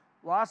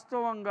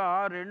వాస్తవంగా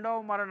రెండవ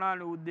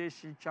మరణాన్ని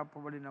ఉద్దేశించి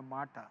చెప్పబడిన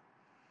మాట.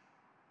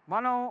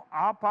 మనం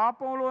ఆ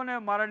పాపంలోనే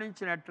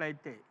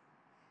మరణించినట్లయితే,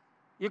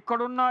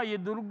 ఇక్కడున్న ఈ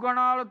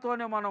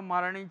దుర్గుణాలతోనే మనం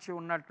మరణించి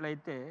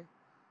ఉన్నట్లయితే,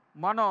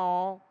 మనం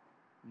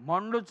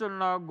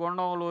మండుచున్న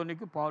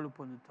గుండంలోనికి పాలు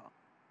పొందుతాం.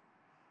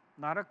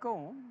 నరకం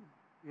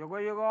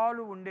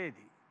యుగయుగాలు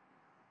ఉండేది.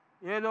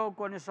 ఏదో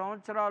కొన్ని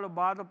సంవత్సరాలు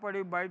బాధపడి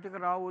బయటకు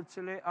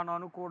రావచ్చులే అని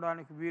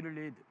అనుకోవడానికి వీలు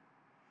లేదు.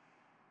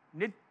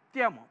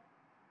 నిత్యము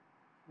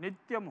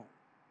నిత్యము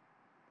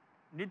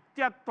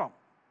నిత్యత్వం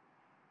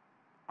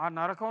ఆ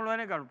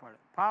నరకంలోనే గడపాలి.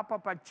 పాప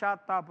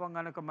పశ్చాత్తాపం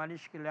కనుక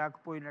మనిషికి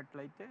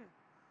లేకపోయినట్లయితే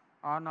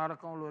ఆ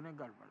నరకంలోనే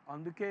గడపాలి.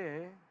 అందుకే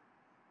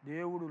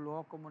దేవుడు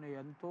లోకమును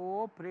ఎంతో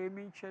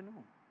ప్రేమించెను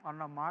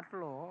అన్న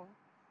మాటలో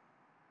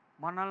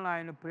మనల్ని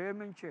ఆయన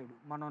ప్రేమించాడు.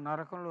 మనం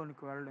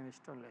నరకంలోనికి వెళ్ళడం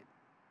ఇష్టం లేదు.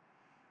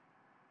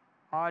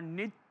 ఆ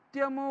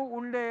నిత్యము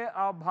ఉండే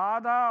ఆ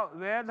బాధ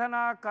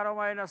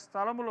వేదనాకరమైన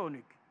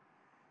స్థలములోనికి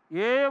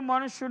ఏ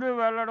మనుషుడు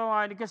వెళ్ళడం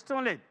ఆయనకి ఇష్టం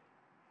లేదు.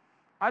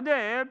 అదే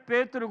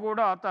పేతురు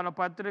కూడా తన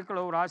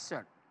పత్రికలో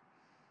రాశాడు.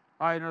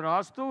 ఆయన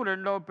రాస్తూ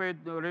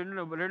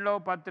రెండవ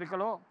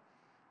పత్రికలో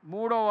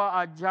 3వ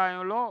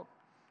అధ్యాయంలో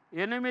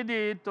 8,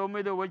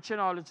 9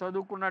 వచనాలు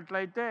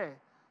చదువుకున్నట్లయితే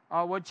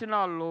ఆ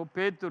వచనాల్లో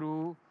పేతురు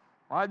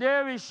అదే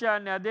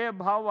విషయాన్ని, అదే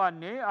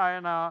భావాన్ని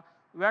ఆయన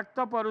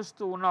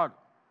వ్యక్తపరుస్తూ ఉన్నాడు.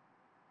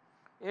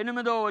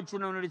 8వ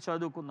వచనం నుండి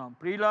చదువుకుందాం.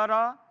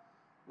 ప్రియులారా,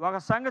 ఒక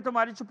సంగతి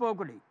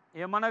మరిచిపోకుడి.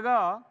 ఏమనగా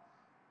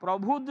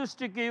ప్రభు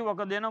దృష్టికి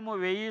ఒక దినము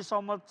 1000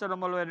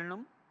 సంవత్సరముల వలెను,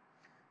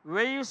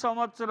 1000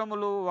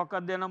 సంవత్సరములు ఒక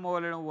దినము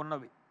వలెను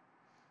ఉన్నవి.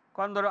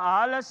 కొందరు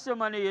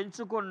ఆలస్యమని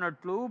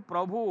ఎంచుకున్నట్లు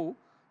ప్రభు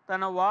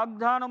తన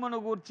వాగ్దానమును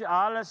గూర్చి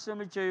ఆలస్యం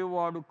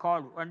చేయువాడు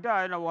కాడు. అంటే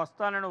ఆయన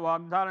వస్తానని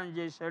వాగ్దానం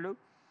చేశాడు.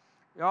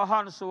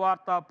 యోహాను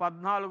సువార్త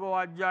 14వ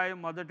అధ్యాయం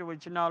 1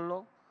 వచనాల్లో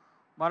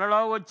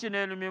మరలా వచ్చి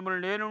నేను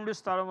మిమ్మల్ని నేనుండి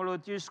స్థలములో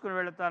తీసుకుని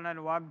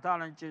వెళతానని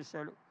వాగ్దానం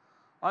చేశాడు.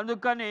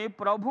 అందుకని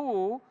ప్రభువు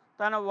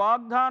తన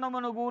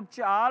వాగ్దానమును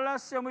గూర్చి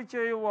ఆలస్యము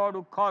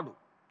చేయువాడు కాడు.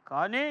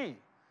 కానీ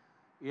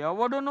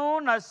ఎవడునూ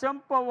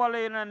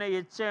నశింపవలెనని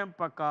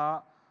ఇచ్చేంపక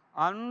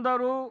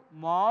అందరూ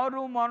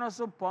మారు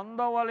మనసు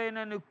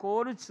పొందవలెనని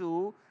కోరుచు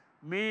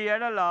మీ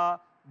ఎడల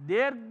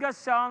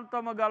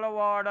దీర్ఘశాంతము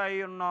గలవాడై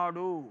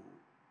ఉన్నాడు.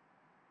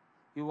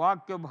 ఈ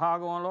వాక్య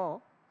భాగంలో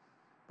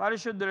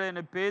పరిశుద్ధుడైన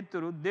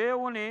పేతురు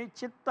దేవుని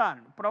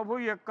చిత్తాన్ని, ప్రభు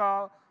యొక్క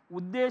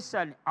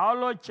ఉద్దేశాన్ని,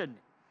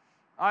 ఆలోచనని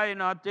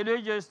ఆయన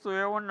తెలియజేస్తూ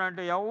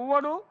ఏమన్నంటే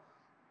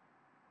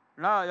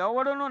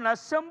ఎవడును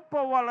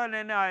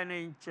నశింపవలనని ఆయన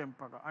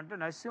ఇచ్చెంపక. అంటే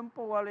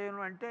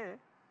నశింపవలేను అంటే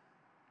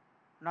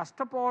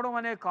నష్టపోవడం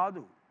అనే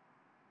కాదు.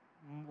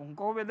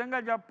 ఇంకో విధంగా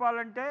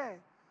చెప్పాలంటే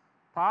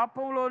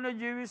పాపంలోనే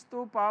జీవిస్తూ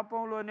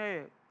పాపంలోనే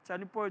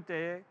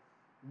చనిపోతే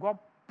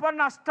గొప్ప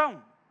నష్టం.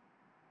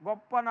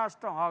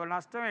 ఆ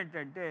నష్టం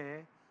ఏంటంటే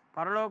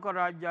పరలోక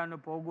రాజ్యాన్ని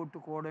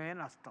పోగొట్టుకోవడమే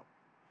నష్టం.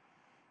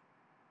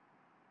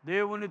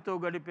 దేవునితో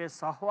గడిపే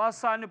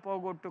సహవాసాన్ని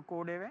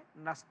పోగొట్టుకోవడమే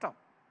నష్టం.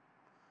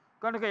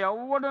 కనుక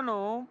ఎవడును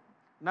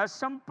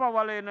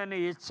నశింపవలెనని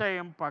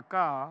ఇచ్చయింపక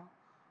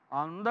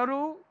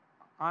అందరూ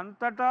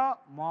అంతటా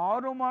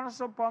మారు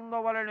మనసు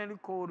పొందవలెనని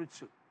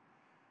కోరుచు.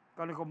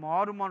 కనుక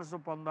మారు మనసు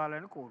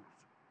పొందాలని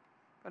కోరుచు.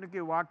 కనుక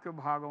ఈ వాక్య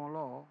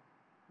భాగంలో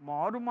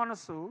మారు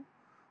మనసు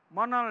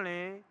మనల్ని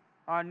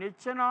ఆ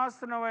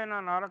నిత్యనాశనమైన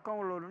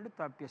నరకంలో నుండి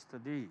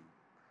తప్పిస్తుంది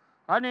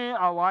అని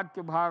ఆ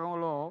వాక్య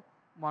భాగంలో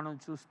మనం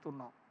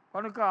చూస్తున్నాం.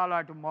 కనుక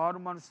అలాంటి మారు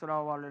మనసు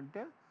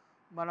రావాలంటే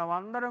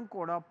మనమందరం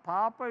కూడా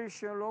పాప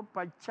విషయంలో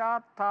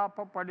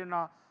పశ్చాత్తాపపడిన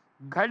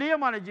గడియ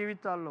మన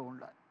జీవితాల్లో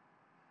ఉండాలి.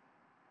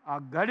 ఆ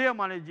గడియ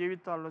మన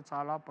జీవితాల్లో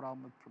చాలా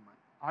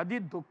ప్రాముఖ్యమైనది. అది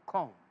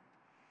దుఃఖం.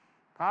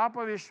 పాప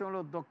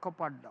విషయంలో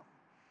దుఃఖపడ్డాం,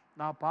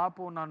 నా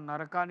పాపం నన్ను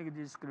నరకానికి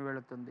తీసుకుని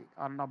వెళుతుంది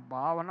అన్న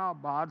భావన,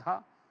 బాధ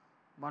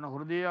మన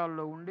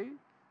హృదయాల్లో ఉండి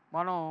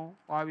మనం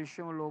ఆ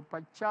విషయంలో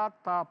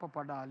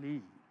పశ్చాత్తాపపడాలి.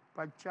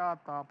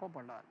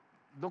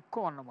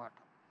 దుఃఖం అన్నమాట.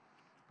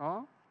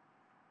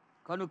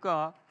 కనుక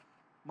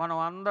మనం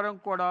అందరం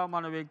కూడా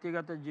మన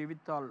వ్యక్తిగత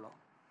జీవితాల్లో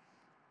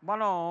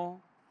మనం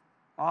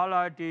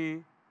అలాంటి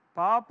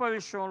పాప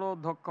విషయంలో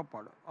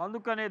దుఃఖపడు.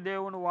 అందుకనే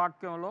దేవుని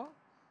వాక్యంలో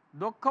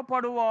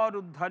దుఃఖపడువారు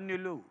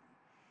ధన్యులు.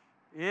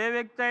 ఏ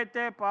వ్యక్తి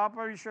అయితే పాప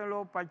విషయంలో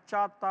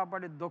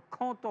పశ్చాత్తాపడి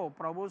దుఃఖంతో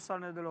ప్రభు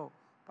సన్నిధిలో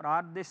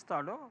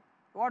ప్రార్థిస్తాడో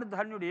వాడు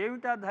ధన్యుడు.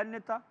 ఏమిటా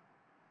ధన్యత?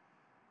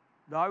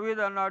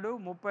 దావీదు అన్నాడు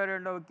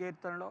 32వ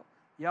కీర్తనలో,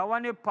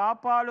 ఎవని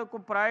పాపాలకు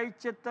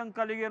ప్రాయశ్చిత్తం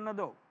కలిగి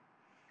ఉన్నదో,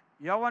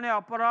 ఎవని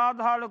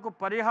అపరాధాలకు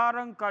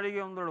పరిహారం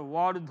కలిగి ఉన్నాడో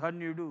వాడు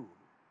ధన్యుడు.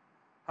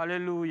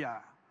 హల్లెలూయా.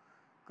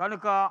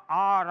 కనుక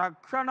ఆ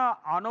రక్షణ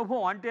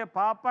అనుభవం అంటే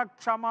పాప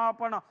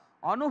క్షమాపణ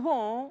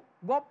అనుభవం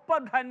గొప్ప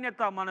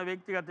ధన్యత మన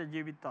వ్యక్తిగత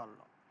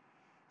జీవితాల్లో.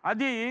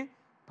 అది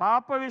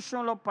పాప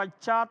విషయంలో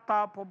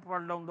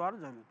పశ్చాత్తాపడడం ద్వారా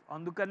జరుగుతుంది.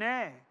 అందుకనే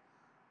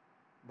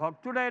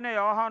భక్తుడైన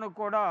యోహాను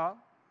కూడా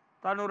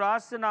తను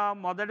రాసిన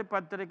మొదటి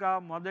పత్రిక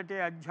 1వ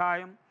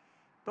అధ్యాయం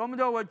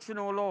 9వ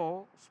వచనంలో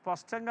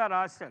స్పష్టంగా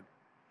రాశాడు,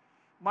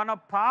 మన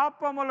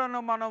పాపములను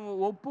మనం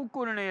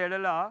ఒప్పుకుని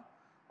ఎడల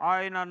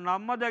ఆయన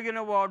నమ్మదగిన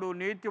వాడు,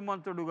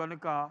 నీతిమంతుడు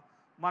గనుక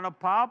మన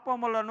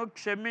పాపములను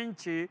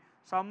క్షమించి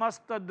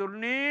సమస్త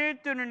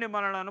దుర్నీతి నుండి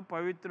మనలను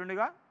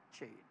పవిత్రునిగా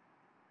చేయి.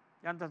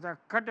 ఎంత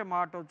చక్కటి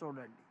మాట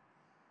చూడండి.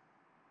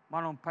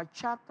 మనం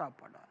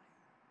పశ్చాత్తాపడాలి,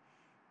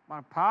 మన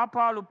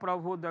పాపాలు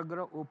ప్రభు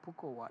దగ్గర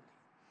ఒప్పుకోవాలి,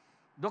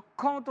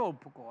 దుఃఖంతో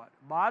ఒప్పుకోవాలి,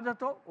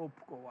 బాధతో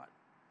ఒప్పుకోవాలి.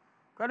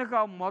 కనుక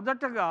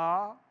మొదటగా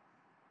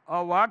ఆ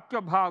వాక్య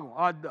భాగం,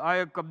 ఆ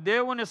యొక్క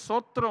దేవుని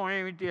సూత్రం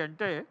ఏమిటి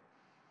అంటే,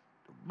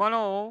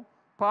 మనం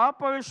పాప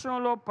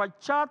విషయంలో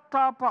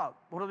పశ్చాత్తాప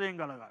హృదయం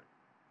కలగాలి.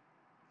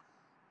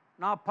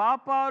 నా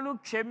పాపాలు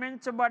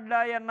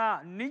క్షమించబడ్డాయన్న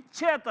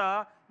నిశ్చయత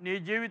నీ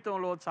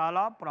జీవితంలో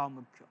చాలా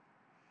ప్రాముఖ్యం.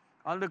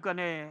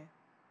 అందుకనే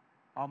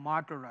ఆ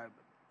మాట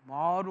రాయబడి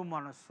మారు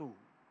మనస్సు.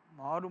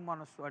 మారు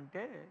మనస్సు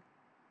అంటే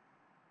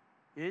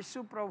యేసు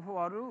ప్రభు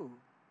వారు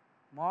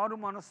మారు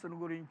మనస్సును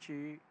గురించి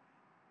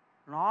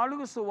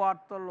 4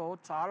 సువార్తల్లో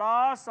చాలా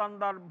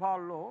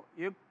సందర్భాల్లో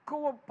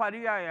ఎక్కువ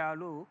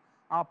పర్యాయాలు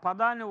ఆ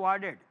పదాన్ని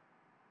వాడాడు.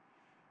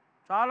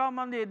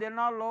 చాలామంది ఈ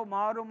దినాల్లో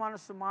మారు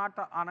మనసు మాట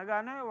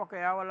అనగానే ఒక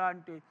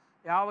యావలాంటి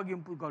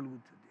యావగింపు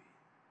కలుగుతుంది.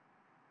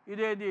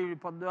 ఇదేది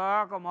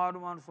పొద్దాక మారు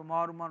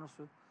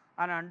మనసు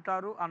అని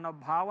అంటారు అన్న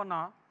భావన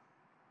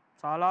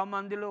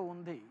చాలామందిలో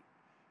ఉంది.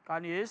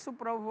 కానీ యేసు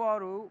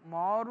ప్రభువారు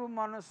మారు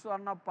మనసు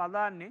అన్న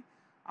పదాన్ని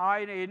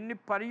ఆయన ఎన్ని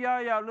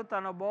పర్యాయాలు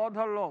తన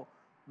బోధల్లో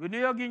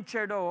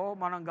వినియోగించాడో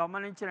మనం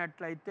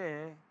గమనించినట్లయితే,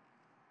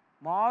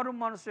 మారు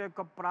మనసు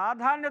యొక్క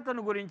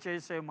ప్రాధాన్యతను గురించి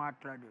యేసే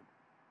మాట్లాడాడు.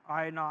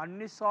 ఆయన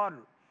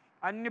అన్నిసార్లు,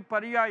 అన్ని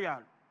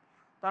పర్యాయాలు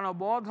తన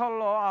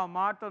బోధల్లో ఆ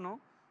మాటను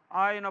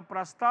ఆయన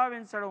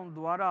ప్రస్తావించడం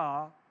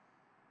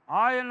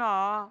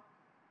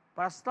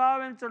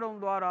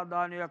ద్వారా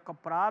దాని యొక్క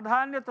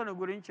ప్రాధాన్యతను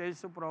గురించి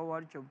యేసు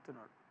ప్రభువారు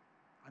చెబుతున్నాడు.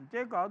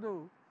 అంతేకాదు,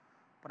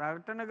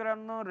 ప్రకటన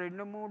గ్రంథం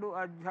 2-3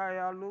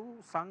 అధ్యాయాలు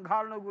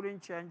సంఘాలను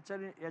గురించి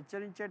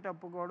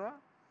హెచ్చరించేటప్పుడు కూడా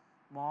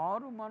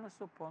మారు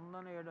మనసు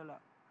పొందని ఎడల,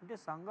 అంటే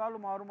సంఘాలు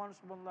మారు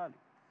మనసు పొందాలి.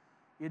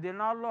 ఈ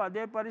దినాల్లో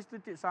అదే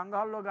పరిస్థితి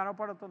సంఘాల్లో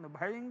కనపడుతుంది.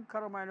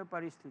 భయంకరమైన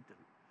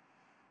పరిస్థితులు.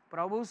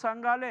 ప్రభు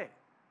సంఘాలే,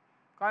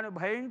 కానీ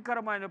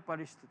భయంకరమైన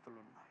పరిస్థితులు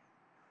ఉన్నాయి.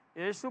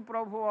 యేసు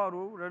ప్రభు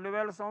వారు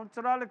 2000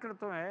 సంవత్సరాల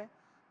క్రితమే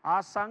ఆ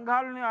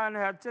సంఘాలని ఆయన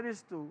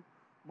హెచ్చరిస్తూ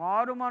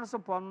మారు మనసు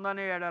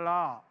పొందని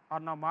ఎడలా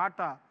అన్న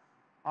మాట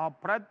ఆ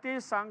ప్రతి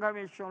సంఘ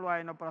విషయంలో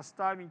ఆయన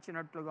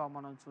ప్రస్తావించినట్లుగా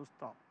మనం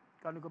చూస్తాం.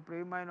 కనుక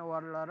ప్రియమైన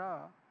వారులారా,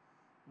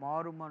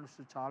 మారు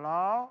మనసు చాలా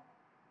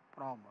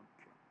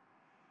ప్రాముఖ్యం.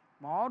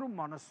 మారు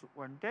మనసు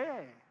అంటే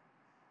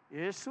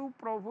యేసు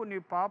ప్రభు నీ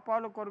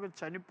పాపాల కొరకు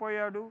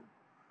చనిపోయాడు,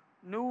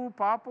 నువ్వు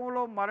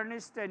పాపంలో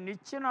మరణిస్తే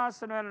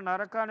నిత్యనాశనమైన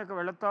నరకానికి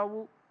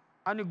వెళతావు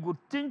అని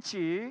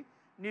గుర్తించి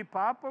నీ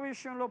పాప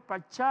విషయంలో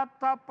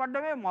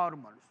పశ్చాత్తాపడమే మారు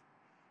మనసు.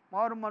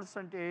 మారు మనసు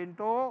అంటే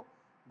ఏంటో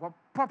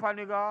గొప్ప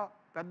పనిగా,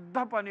 పెద్ద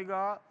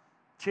పనిగా,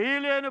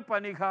 చేయలేని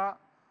పనిగా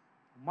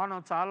మనం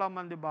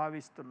చాలామంది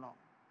భావిస్తున్నాం.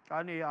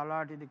 కానీ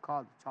అలాంటిది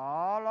కాదు.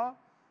 చాలా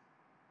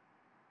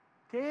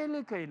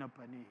తేలికైన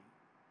పని,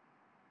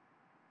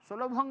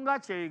 సులభంగా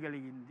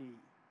చేయగలిగింది.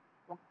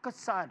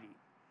 ఒక్కసారి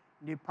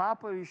నీ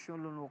పాప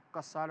విషయంలో నువ్వు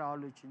ఒక్కసారి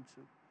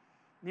ఆలోచించు.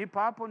 నీ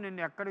పాపం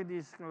నిన్ను ఎక్కడికి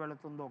తీసుకుని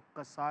వెళుతుందో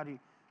ఒక్కసారి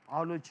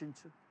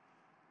ఆలోచించు.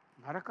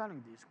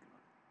 నరకానికి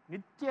తీసుకున్నాడు,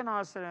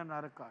 నిత్యనాశనమైన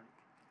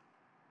నరకానికి,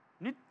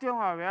 నిత్యం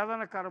ఆ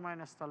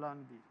వేదనకరమైన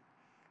స్థలానికి.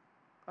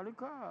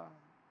 కనుక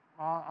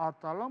ఆ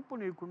తలంపు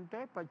నీకుంటే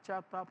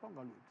పశ్చాత్తాపం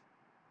కలుగుతుంది.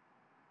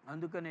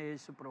 అందుకనే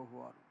యేసు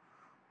ప్రభువారు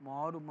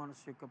మారు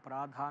మనసు యొక్క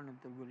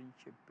ప్రాధాన్యత గురించి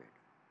చెప్పాడు.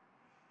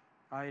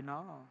 ఆయన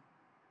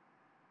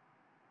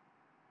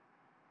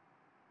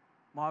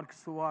మార్కు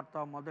సువార్త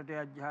 1వ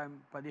అధ్యాయం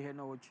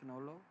 15వ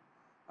వచనంలో,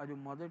 అది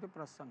మొదటి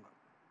ప్రసంగం.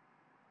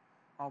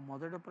 ఆ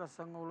మొదటి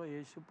ప్రసంగంలో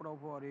యేసు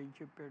ప్రభువారు ఏం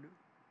చెప్పాడు?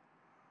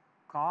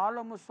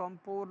 కాలము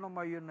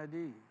సంపూర్ణమై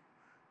ఉన్నది,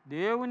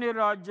 దేవుని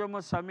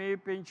రాజ్యము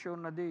సమీపించి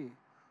ఉన్నది,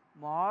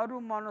 మారు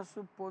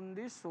మనసు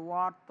పొంది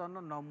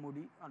సువార్తను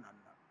నమ్ముడి అని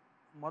అన్నాడు.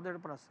 మొదటి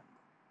ప్రసంగం.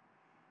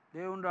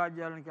 దేవుని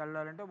రాజ్యానికి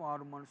వెళ్ళాలంటే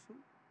మారు మనసు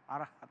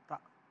అర్హత.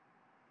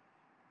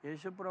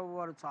 యేసుప్రభు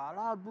వారు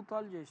చాలా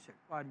అద్భుతాలు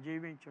చేశాడు. వారు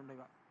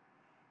జీవించుండగా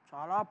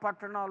చాలా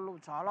పట్టణాల్లో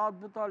చాలా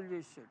అద్భుతాలు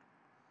చేశాడు.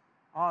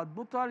 ఆ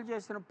అద్భుతాలు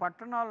చేసిన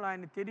పట్టణాలను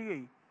ఆయన తిరిగి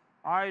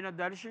ఆయన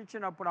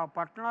దర్శించినప్పుడు ఆ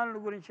పట్టణాల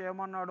గురించి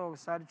ఏమన్నాడో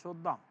ఒకసారి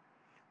చూద్దాం.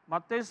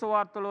 మత్తయి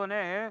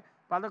సువార్తలోనే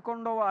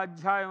 11వ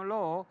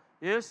అధ్యాయంలో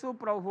యేసు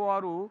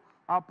ప్రభువారు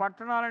ఆ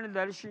పట్టణాలను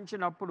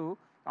దర్శించినప్పుడు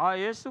ఆ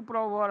యేసు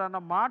ప్రభువారు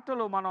అన్న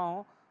మాటలు మనం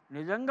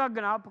నిజంగా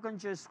జ్ఞాపకం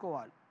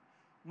చేసుకోవాలి.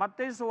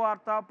 మత్తయి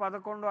సువార్త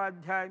 11వ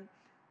అధ్యాయం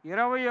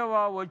 20వ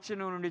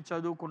వచనం నుండి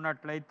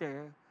చదువుకున్నట్లయితే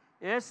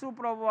యేసు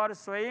ప్రభువారు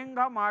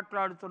స్వయంగా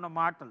మాట్లాడుతున్న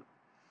మాటలు.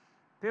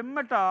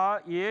 పిమ్మట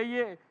ఏ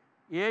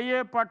ఏ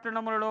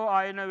పట్టణములలో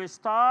ఆయన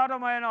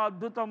విస్తారమైన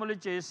అద్భుతములు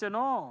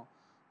చేసెనో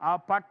ఆ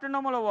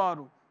పట్టణముల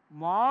వారు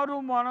మారు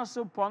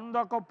మనసు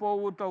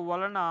పొందకపోవుట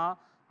వలన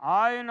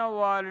ఆయన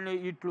వారిని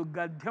ఇట్లు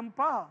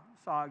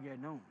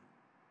గద్దింపసాగెను.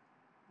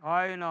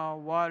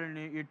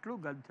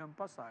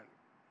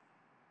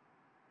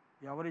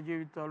 ఎవరి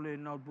జీవితాల్లో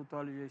ఎన్నో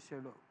అద్భుతాలు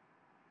చేశాడో,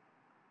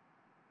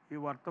 ఈ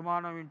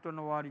వర్తమానం వింటున్న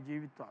వారి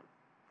జీవితాలు,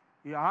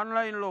 ఈ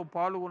ఆన్లైన్లో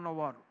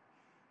పాల్గొన్నవారు,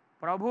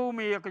 ప్రభువు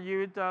మీ యొక్క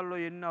జీవితాల్లో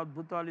ఎన్ని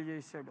అద్భుతాలు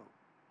చేశాడో,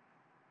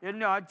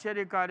 ఎన్ని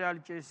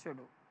ఆశ్చర్యకార్యాలు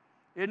చేశాడో,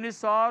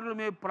 ఎన్నిసార్లు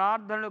మీ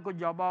ప్రార్థనలకు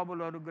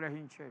జవాబులు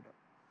అనుగ్రహించాడు,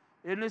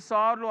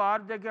 ఎన్నిసార్లు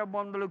ఆర్థిక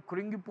ఇబ్బందులు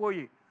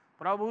కృంగిపోయి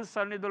ప్రభు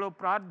సన్నిధిలో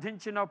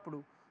ప్రార్థించినప్పుడు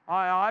ఆ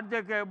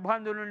ఆర్థిక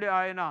ఇబ్బంది నుండి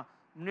ఆయన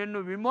నిన్ను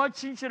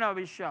విమోచించిన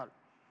విషయాలు,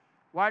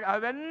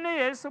 అవన్నీ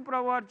యేసు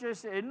ప్రభువారు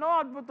చేసి ఎన్నో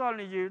అద్భుతాలు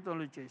నీ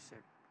జీవితంలో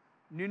చేశాడు.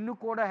 నిన్ను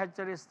కూడా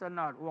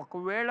హెచ్చరిస్తున్నాడు.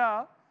 ఒకవేళ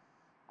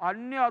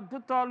అన్ని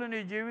అద్భుతాలు నీ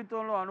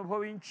జీవితంలో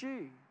అనుభవించి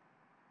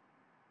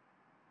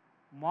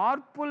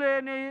మార్పు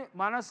లేని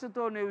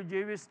మనస్సుతో నీవు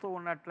జీవిస్తూ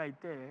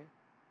ఉన్నట్లయితే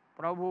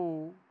ప్రభువు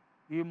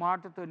ఈ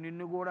మాటతో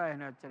నిన్ను కూడా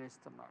ఆయన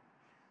హెచ్చరిస్తున్నాడు.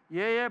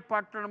 ఏ ఏ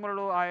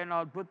పట్టణములలో ఆయన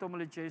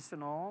అద్భుతములు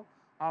చేసినో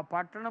ఆ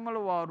పట్టణముల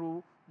వారు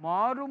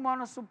మారు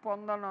మనసు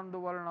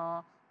పొందనందువలన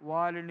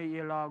వారిని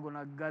ఇలాగున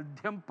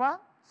గద్దింప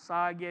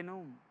సాగెను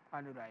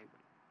అని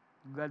రాయబడి,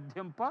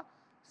 గద్దింప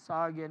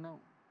సాగెను.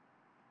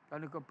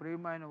 కనుక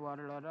ప్రియమైన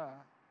వారులారా,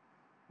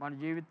 మన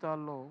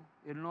జీవితాల్లో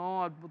ఎన్నో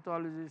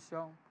అద్భుతాలు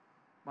చూసాం,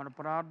 మన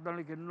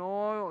ప్రార్థనలకు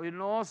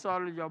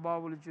ఎన్నోసార్లు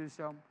జవాబులు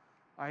చూసాం.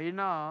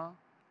 అయినా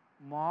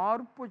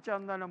మార్పు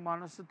చెందని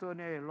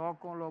మనసుతోనే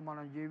లోకంలో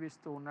మనం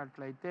జీవిస్తూ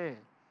ఉన్నట్లయితే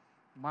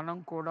మనం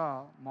కూడా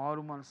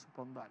మారు మనసు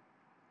పొందాలి,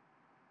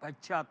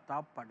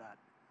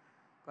 పశ్చాత్తాపడాలి.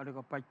 కనుక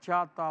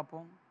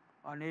పశ్చాత్తాపం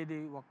అనేది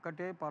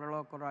ఒక్కటే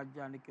పరలోక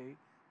రాజ్యానికి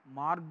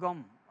మార్గం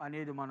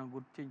అనేది మనం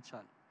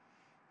గుర్తించాలి.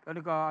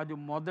 కనుక అది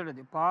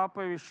మొదటిది, పాప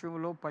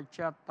విషయంలో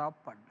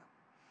పశ్చాత్తాపడ్డం.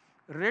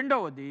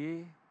 రెండవది,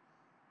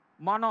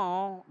 మనం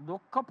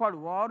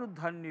దుఃఖపడువారు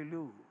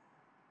ధన్యులు.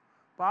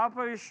 పాప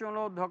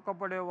విషయంలో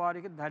దుఃఖపడే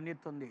వారికి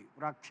ధన్యత ఉంది,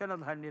 రక్షణ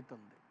ధన్యత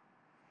ఉంది.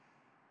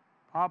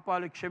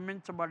 పాపాలు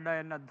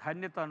క్షమించబడ్డాయన్న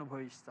ధన్యత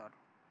అనుభవిస్తారు,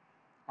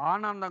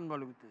 ఆనందం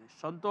కలుగుతుంది,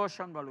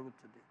 సంతోషం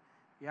కలుగుతుంది.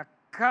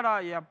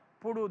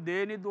 ఎప్పుడు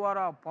దేని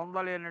ద్వారా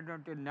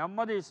పొందలేనటువంటి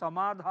నెమ్మది,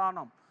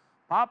 సమాధానం,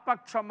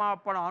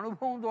 పాపక్షమాపణ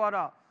అనుభవం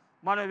ద్వారా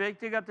మన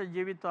వ్యక్తిగత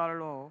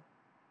జీవితాలలో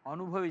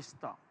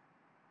అనుభవిస్తాం.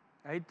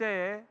 అయితే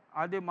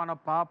అది మన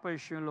పాప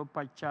విషయంలో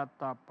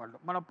పశ్చాత్తాపడడం,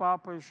 మన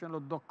పాప విషయంలో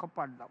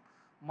దుఃఖపడడం,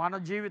 మన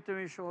జీవితం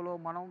విషయంలో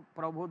మనం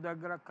ప్రభు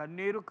దగ్గర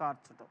కన్నీరు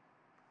కార్చడం.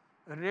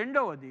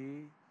 రెండవది,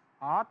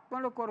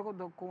 ఆత్మల కొరకు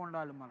దుఃఖం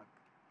ఉండాలి. మనకు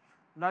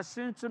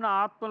నశించిన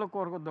ఆత్మల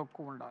కొరకు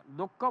దుఃఖం ఉండాలి.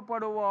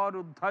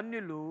 దుఃఖపడువారు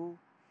ధన్యులు,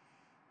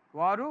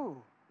 వారు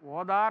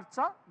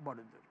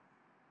ఓదార్చబడుదురు.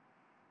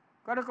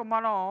 కనుక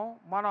మనం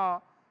మన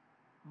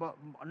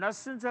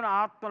నశించిన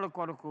ఆత్మల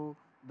కొరకు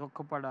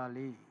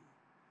దుఃఖపడాలి,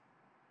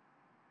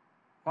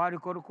 వారి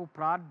కొరకు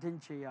ప్రార్థన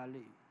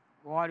చేయాలి,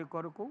 వారి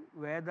కొరకు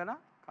వేదన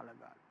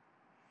కలగాలి.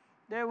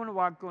 దేవుని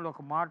వాక్యంలో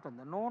ఒక మాట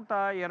ఉంది,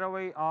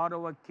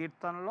 126వ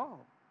కీర్తనలో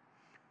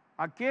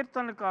ఆ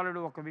కీర్తనకారుడు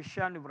ఒక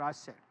విషయాన్ని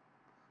వ్రాశాడు.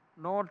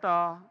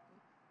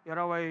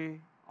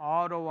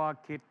 126వ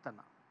కీర్తన,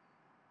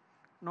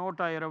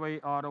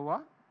 126వ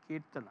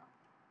కీర్తన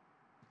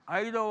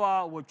 5వ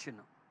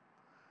వచనం,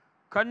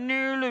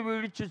 కన్నీళ్లు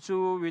విడిచుచు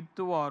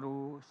విత్తువారు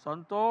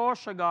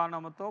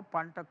సంతోషగానముతో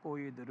పంట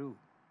కోయుదురు.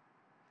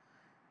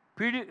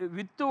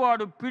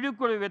 విత్తువాడు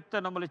పిడుకుడు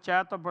విత్తనములు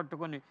చేత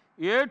పట్టుకొని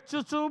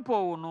ఏడ్చుచూ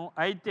పోవును,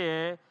 అయితే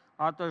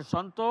అతడు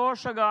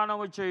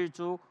సంతోషగానము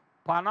చేయుచు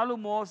పనలు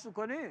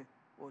మోసుకొని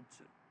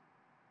వచ్చు.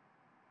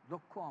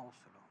 దుఃఖం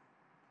అవసరం.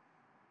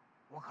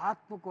 ఒక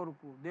ఆత్మ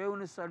కొరకు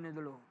దేవుని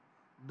సన్నిధిలో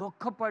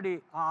దుఃఖపడి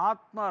ఆ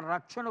ఆత్మ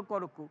రక్షణ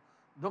కొరకు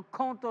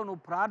దుఃఖంతో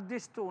నువ్వు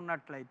ప్రార్థిస్తూ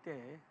ఉన్నట్లయితే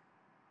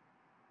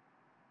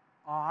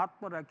ఆ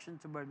ఆత్మ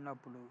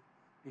రక్షించబడినప్పుడు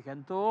నీకు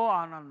ఎంతో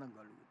ఆనందం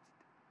కలుగుతుంది.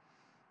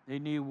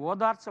 నీ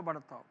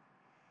ఓదార్చబడతావు,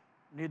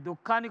 నీ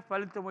దుఃఖానికి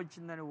ఫలితం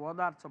వచ్చిందని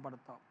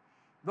ఓదార్చబడతావు.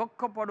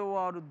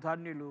 దుఃఖపడువారు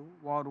ధన్యులు,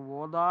 వారు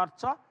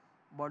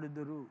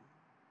ఓదార్చబడుదురు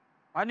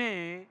అని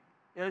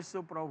యేసు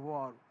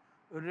ప్రభువారు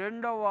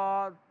రెండవ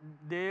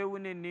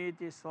దేవుని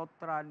నీతి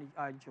సూత్రాన్ని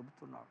ఆయన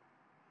చెబుతున్నాడు.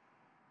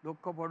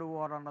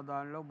 దుఃఖపడువారు అన్న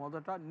దానిలో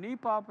మొదట నీ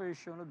పాప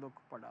విషయంలో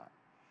దుఃఖపడాలి.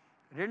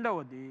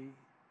 రెండవది,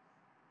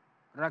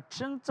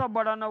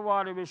 రక్షించబడని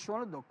వారి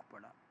విషయంలో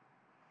దుఃఖపడాలి.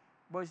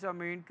 బహుశా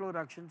మీ ఇంట్లో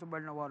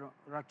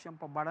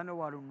రక్షింపబడని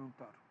వారు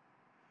ఉంటారు.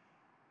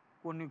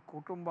 కొన్ని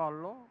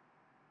కుటుంబాల్లో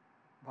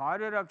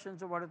భార్య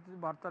రక్షించబడుతుంది,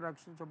 భర్త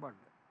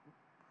రక్షించబడ్డాడు.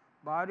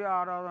 భార్య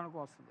ఆరాధనకు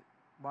వస్తుంది,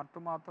 భర్త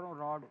మాత్రం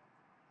రాడు.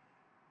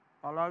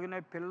 అలాగనే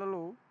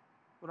పిల్లలు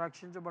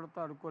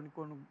రక్షించబడతారు. కొన్ని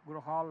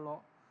గృహాల్లో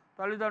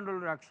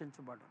తల్లిదండ్రులు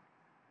రక్షించబడరు.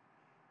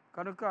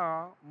 కనుక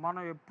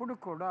మనం ఎప్పుడు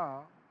కూడా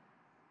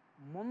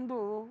ముందు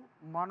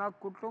మన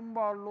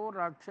కుటుంబాల్లో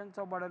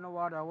రక్షించబడిన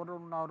వారు ఎవరు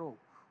ఉన్నారో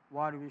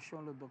వారి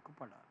విషయంలో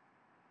దుఃఖపడాలి.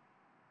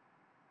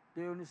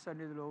 దేవుని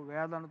సన్నిధిలో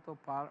వేదనతో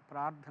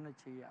ప్రార్థన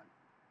చేయాలి.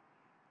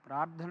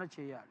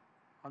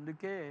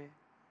 అందుకే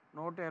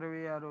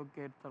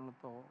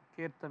 126వ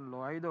కీర్తనలో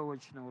 5వ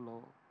వచనంలో,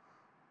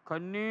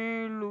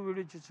 కన్నీళ్లు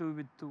విడిచి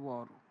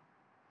చూవిత్తువారు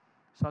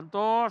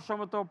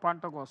సంతోషముతో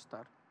పంటకు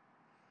వస్తారు.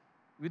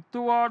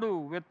 విత్తువాడు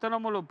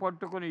విత్తనములు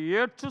పట్టుకుని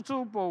ఏడ్చుచూ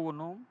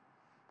పోవును,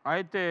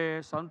 అయితే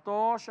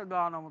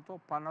సంతోషగానముతో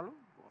పనలు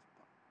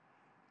కోస్తారు.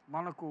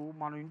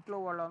 మన ఇంట్లో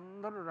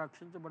వాళ్ళందరూ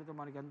రక్షించబడితే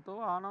మనకి ఎంతో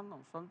ఆనందం,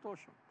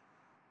 సంతోషం.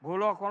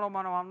 భూలోకంలో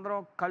మనం అందరం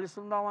కలిసి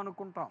ఉందాం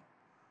అనుకుంటాం.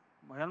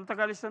 ఎంత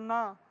కలిసి ఉన్నా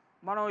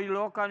మనం ఈ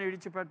లోకాన్ని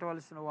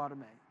విడిచిపెట్టవలసిన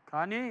వారమే.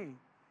 కానీ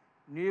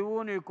నీవు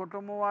నీ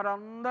కుటుంబం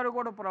వారందరూ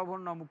కూడా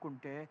ప్రభువుని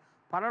నమ్ముకుంటే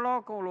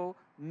పరలోకంలో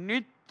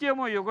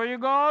నిత్యము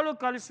యుగయుగాలు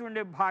కలిసి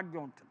ఉండే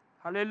భాగ్యం ఉంటుంది.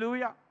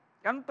 హల్లెలూయా!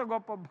 ఎంత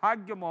గొప్ప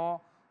భాగ్యమో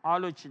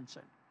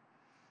ఆలోచించండి.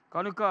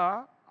 కనుక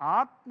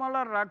ఆత్మల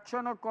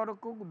రక్షణ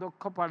కొరకు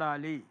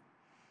దుఃఖపడాలి,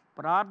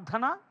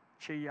 ప్రార్థన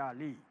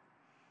చెయ్యాలి.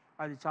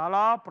 అది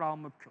చాలా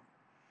ప్రాముఖ్యం.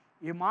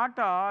 ఈ మాట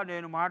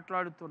నేను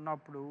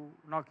మాట్లాడుతున్నప్పుడు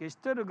నాకు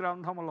ఎస్తేరు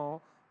గ్రంథంలో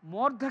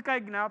మొర్దెకై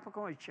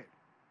జ్ఞాపకం వచ్చాడు.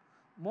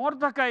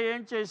 మొర్దెకై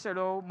ఏం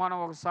చేశాడో మనం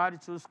ఒకసారి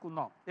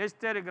చూసుకుందాం.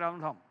 ఎస్తేరు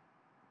గ్రంథం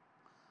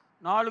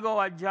 4వ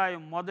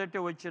అధ్యాయం మొదటి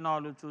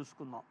వచనాలు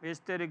చూసుకుందాం.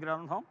 ఎస్తేరు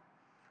గ్రంథం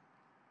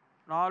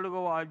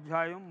 4వ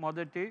అధ్యాయం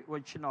మొదటి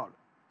వచనాలు.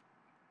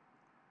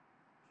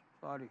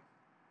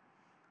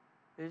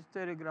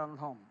 ఎస్తేరు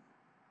గ్రంథం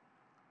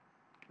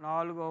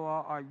 4వ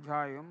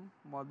అధ్యాయం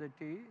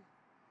మొదటి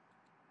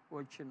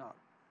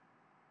వచనాలు.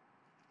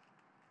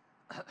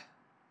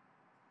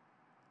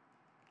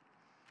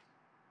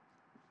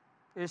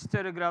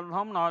 ఎస్తేరు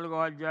గ్రంథం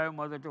 4వ అధ్యాయం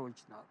మొదటి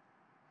వచనాలు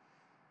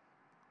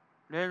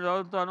నేను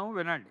చదువుతాను,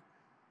 వినండి.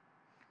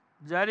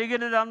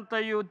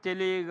 జరిగినదంతయు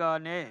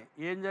తెలియగానే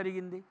ఏం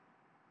జరిగింది?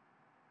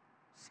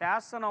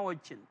 శాసనం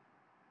వచ్చింది.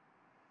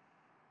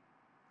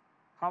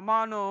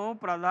 హమాను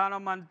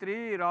ప్రధానమంత్రి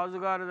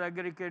రాజుగారి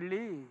దగ్గరికి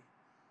వెళ్ళి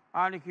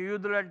ఆయనకి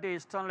యూదులంటే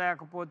ఇష్టం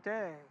లేకపోతే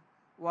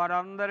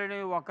వారందరినీ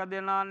ఒక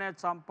దినానే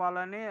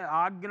చంపాలని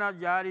ఆజ్ఞ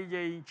జారీ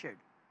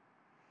చేయించాడు.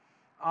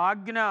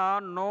 ఆజ్ఞ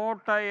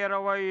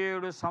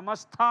 127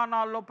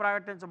 సంస్థానాల్లో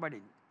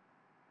ప్రకటించబడింది.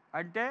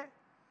 అంటే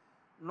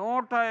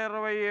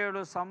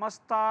 127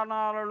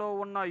 సంస్థానాలలో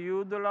ఉన్న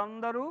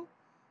యూదులందరూ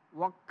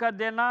ఒక్క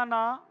దినాన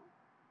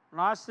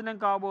నాశనం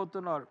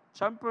కాబోతున్నారు,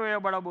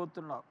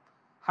 చంపివేయబడబోతున్నారు,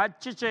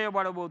 హత్య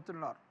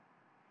చేయబడబోతున్నారు.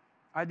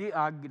 అది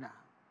ఆజ్ఞ.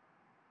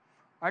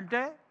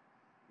 అంటే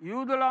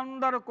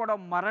యూదులందరూ కూడా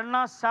మరణ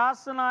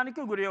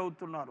శాసనానికి గురి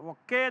అవుతున్నారు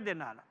ఒకే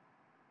దినాన.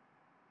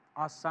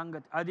 ఆ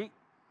సంగతి అది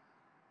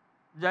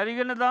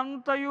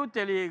జరిగినదంతయు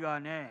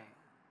తెలియగానే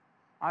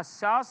ఆ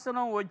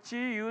శాసనం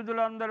వచ్చి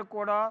యూదులందరూ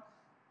కూడా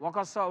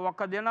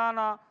ఒక దినాన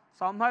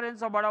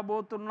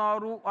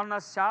సంహరించబడబోతున్నారు అన్న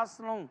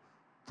శాసనం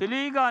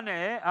తెలియగానే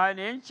ఆయన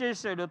ఏం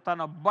చేశాడు? తన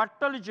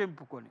బట్టలు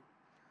చింపుకొని,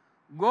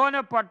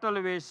 గోనె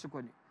పట్టలు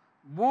వేసుకొని,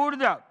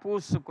 బూడిద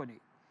పూసుకొని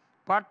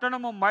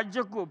పట్టణము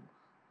మధ్యకు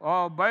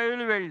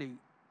బయలు వెళ్ళి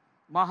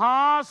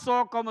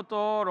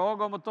మహాశోకముతో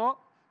రోగముతో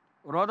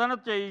రోదన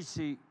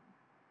చేసి,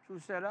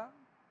 చూసారా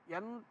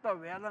ఎంత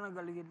వేదన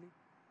కలిగింది?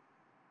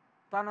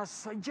 తన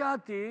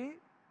స్వజాతి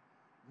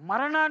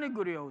మరణానికి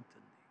గురి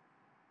అవుతుంది,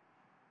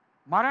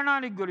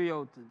 మరణానికి గురి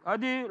అవుతుంది.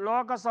 అది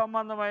లోక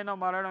సంబంధమైన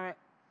మరణమే.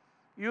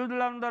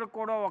 యూదులందరూ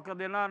కూడా ఒక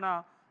దినాన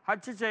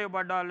హత్య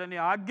చేయబడ్డాలని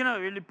ఆజ్ఞ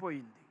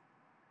వెళ్ళిపోయింది.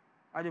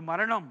 అది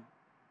మరణం.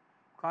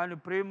 కానీ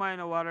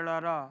ప్రియమైన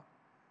వారలారా,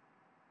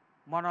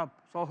 మన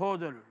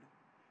సహోదరులు,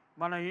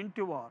 మన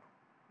ఇంటివారు,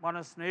 మన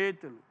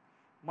స్నేహితులు,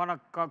 మన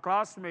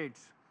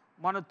క్లాస్మేట్స్,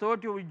 మన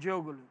తోటి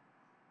ఉద్యోగులు,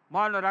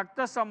 మన రక్త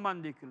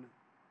సంబంధికులు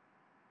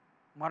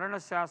మరణ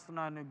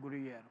శాసనానికి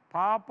గురయ్యారు.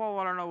 పాపం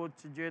వలన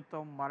వచ్చే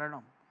జీతం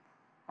మరణం.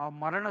 ఆ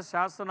మరణ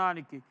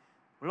శాసనానికి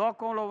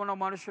లోకంలో ఉన్న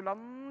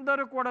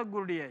మనుషులందరూ కూడా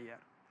గురి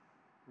అయ్యారు.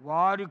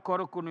 వారి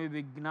కొరకు నువ్వు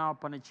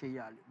విజ్ఞాపన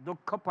చేయాలి,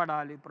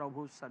 దుఃఖపడాలి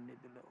ప్రభు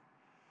సన్నిధిలో.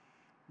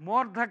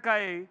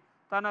 మొర్దెకై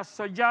తన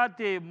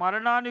స్వజాతి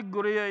మరణానికి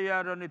గురి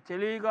అయ్యారని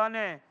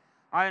తెలియగానే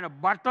ఆయన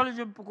బట్టలు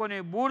చింపుకొని,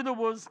 బూడిద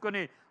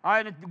పోసుకొని,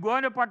 ఆయన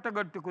గోనె పట్ట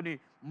కట్టుకుని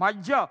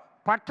మధ్య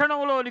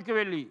పట్టణంలోనికి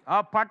వెళ్ళి ఆ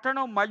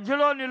పట్టణం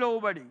మధ్యలో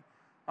నిలువబడి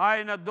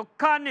ఆయన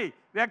దుఃఖాన్ని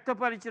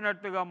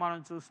వ్యక్తపరిచినట్టుగా మనం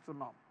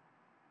చూస్తున్నాం.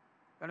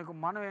 కనుక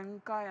మనం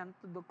ఇంకా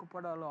ఎంత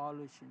దుఃఖపడాలో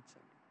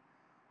ఆలోచించండి.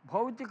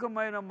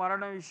 భౌతికమైన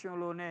మరణ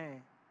విషయంలోనే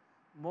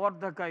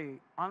మొర్దెకై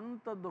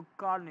అంత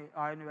దుఃఖాన్ని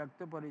ఆయన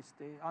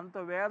వ్యక్తపరిస్తే, అంత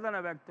వేదన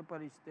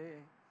వ్యక్తపరిస్తే,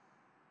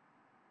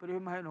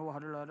 ప్రియమైన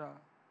వారులారా,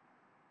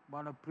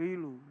 మన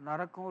ప్రియులు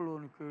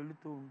నరకంలోనికి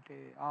వెళుతూ ఉంటే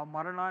ఆ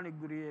మరణానికి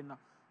గురి అయిన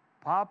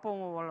పాపం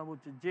వల్ల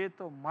వచ్చే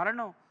జీతం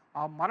మరణం.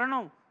 ఆ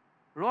మరణం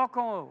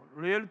లోకం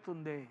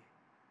లేలుతుందే.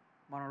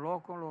 మన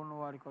లోకంలో ఉన్న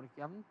వారి కొరకు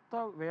ఎంత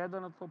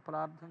వేదనతో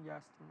ప్రార్థన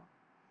చేస్తున్నాం.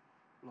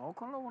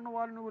 లోకంలో ఉన్న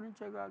వారిని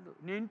గురించే కాదు,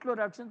 నీ ఇంట్లో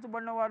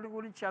రక్షించబడిన వారి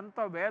గురించి ఎంత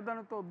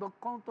వేదనతో,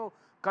 దుఃఖంతో,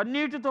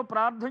 కన్నీటితో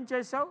ప్రార్థన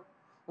చేశావు?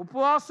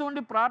 ఉపవాసం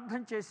ఉండి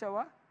ప్రార్థన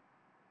చేసావా?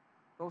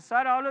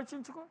 ఒకసారి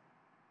ఆలోచించుకో.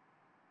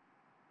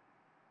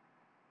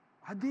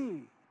 అది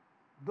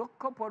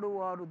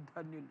దుఃఖపడువారు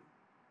ధన్యులు.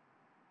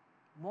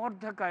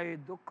 మొర్దెకై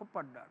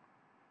దుఃఖపడ్డాడు,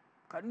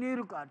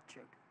 కన్నీరు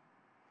కార్చాడు,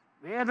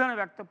 వేదన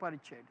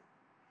వ్యక్తపరిచాడు,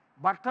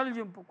 బట్టలు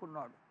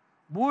చింపుకున్నాడు,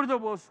 బూడిద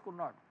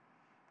పోసుకున్నాడు.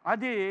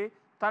 అది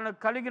తనకు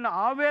కలిగిన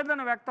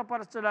ఆవేదన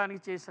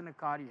వ్యక్తపరచడానికి చేసిన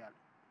కార్యాలు.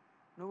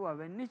 నువ్వు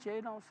అవన్నీ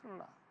చేయని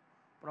అవసరంలా.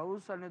 ప్రభు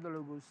సన్నిధిలో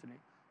కూర్చుని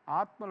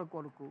ఆత్మల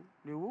కొరకు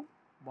నువ్వు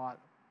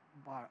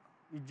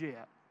ఇది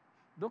చేయాలి,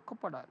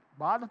 దుఃఖపడాలి,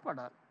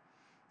 బాధపడాలి.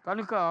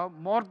 కనుక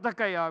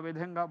మొర్దెకై ఆ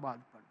విధంగా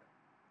బాధపడ్డాడు.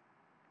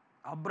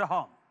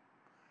 అబ్రహాం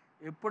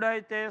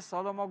ఎప్పుడైతే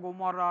సొదొమ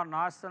గొమొర్రా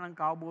నాశనం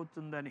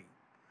కాబోతుందని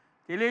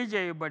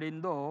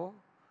తెలియజేయబడిందో,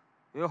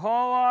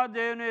 యెహోవా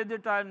దేవుని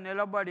ఎదుట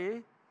నిలబడి,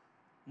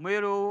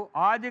 మీరు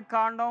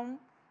ఆదికాండం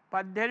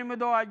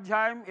 18వ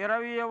అధ్యాయం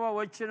 20వ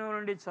వచనం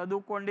నుండి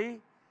చదువుకోండి.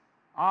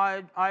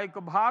 ఆ యొక్క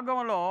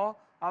భాగంలో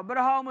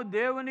అబ్రహాము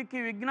దేవునికి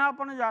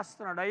విజ్ఞాపన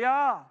చేస్తున్నాడు, అయ్యా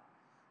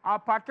ఆ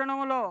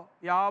పట్టణంలో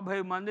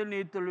 50 మంది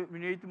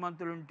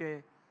నీతిమంతులు ఉంటే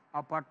ఆ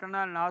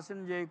పట్టణాన్ని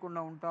నాశనం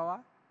చేయకుండా ఉంటావా?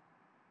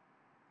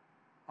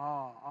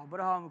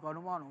 అబ్రహాముకు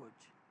అనుమానం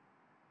వచ్చి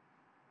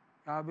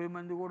 50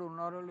 మంది కూడా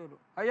ఉన్నారో లేరు.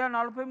 అయ్యా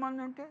 40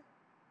 మంది ఉంటే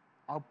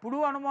అప్పుడు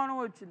అనుమానం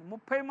వచ్చింది.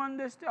 30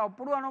 మంది వస్తే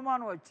అప్పుడు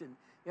అనుమానం వచ్చింది.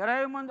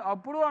 20 మంది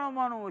అప్పుడు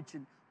అనుమానం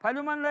వచ్చింది.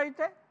 10 మంది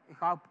అయితే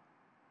ఇక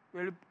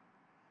వెళ్ళి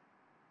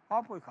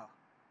పాపు ఇక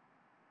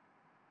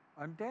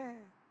అంటే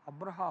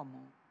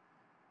అబ్రహాము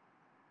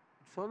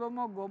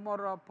సొదొమ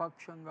గొమొర్రా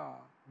పక్షంగా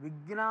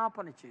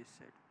విజ్ఞాపన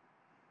చేశాడు.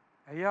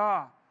 అయ్యా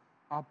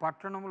ఆ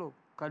పట్టణంలో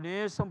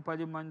కనీసం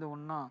 10 మంది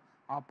ఉన్నా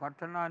ఆ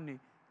పట్టణాన్ని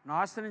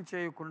నాశనం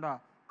చేయకుండా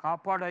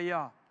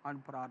కాపాడయ్యా అని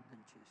ప్రార్థన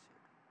చేశాడు.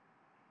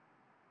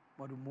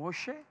 మరి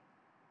మోషే,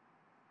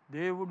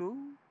 దేవుడు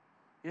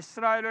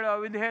ఇశ్రాయేలుల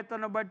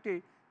అవిధేయతను బట్టి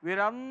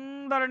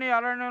వీరందరినీ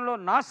అరణ్యంలో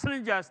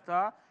నాశనం చేస్తా,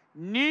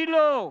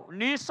 నీలో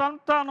నీ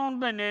సంతానం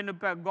ఉందని నేను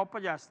గొప్ప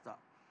చేస్తా,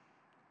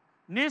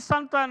 నీ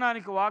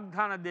సంతానానికి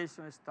వాగ్దాన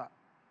దేశం ఇస్తా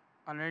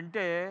అని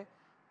అంటే,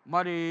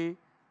 మరి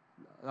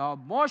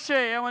మోషే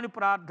ఏమని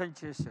ప్రార్థన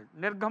చేశాడు?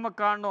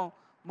 నిర్గమకాండం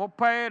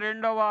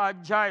 32వ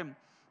అధ్యాయం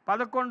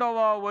 11వ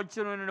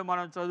వచనం నుండి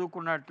మనం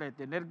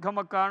చదువుకున్నట్లయితే,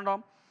 నిర్గమకాండం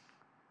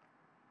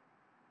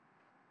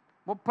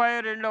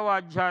 32వ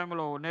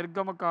అధ్యాయంలో,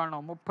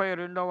 నిర్గమకాండం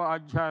 32వ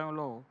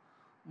అధ్యాయంలో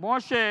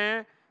మోషే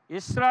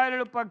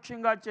ఇశ్రాయేలు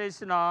పక్షంగా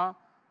చేసిన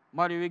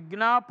మరి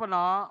విజ్ఞాపన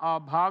ఆ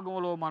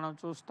భాగంలో మనం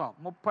చూస్తాం.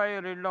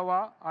 32వ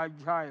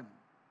అధ్యాయం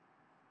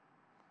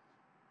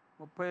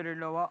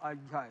 32వ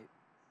అధ్యాయం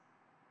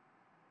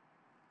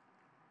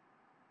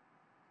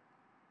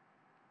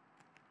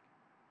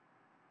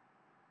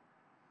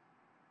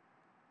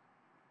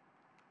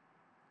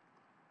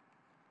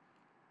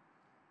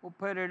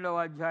రెండవ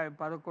అధ్యాయం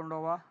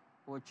 11వ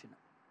వచనం.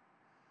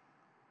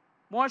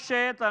 మోషే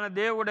తన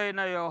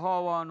దేవుడైన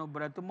యెహోవాను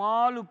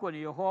బ్రతిమాలుకొని,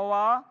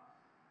 యెహోవా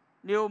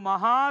నీవు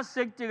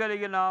మహాశక్తి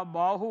కలిగిన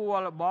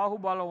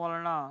బాహుబలం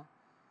వలన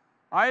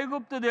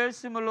ఐగుప్తు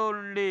దేశములో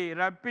నుండి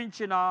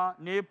రప్పించిన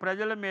నీ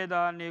ప్రజల మీద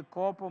నీ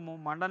కోపము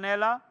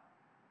మండనేలా?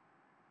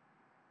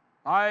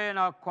 ఆయన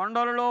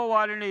కొండలలో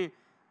వారిని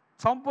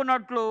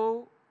చంపునట్లు,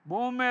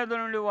 భూమి మీద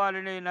నుండి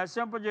వారిని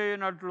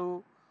నశింపజేయునట్లు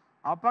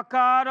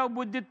అపకార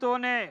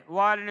బుద్ధితోనే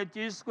వారిని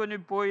తీసుకొని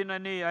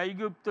పోయినని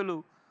ఐగుప్తులు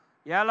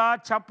ఎలా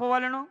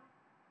చెప్పవలను?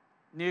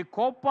 నీ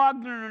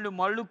కోపాగ్ని నుండి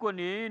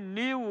మళ్ళుకొని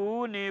నీవు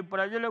నీ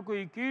ప్రజలకు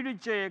ఈ కీడు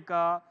చేయక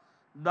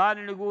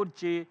దానిని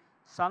గూర్చి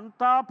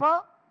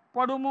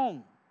సంతాపపడుము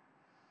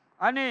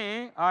అని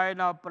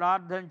ఆయన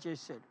ప్రార్థన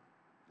చేశాడు.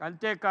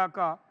 అంతేకాక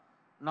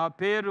నా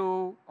పేరు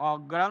ఆ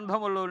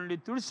గ్రంథములో నుండి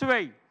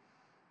తుడిసివేయి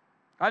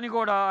అని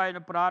కూడా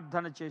ఆయన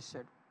ప్రార్థన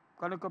చేశాడు.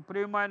 కనుక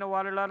ప్రియమైన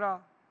వారలారా,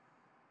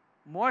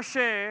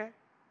 మోషే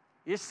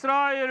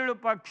ఇశ్రాయేలు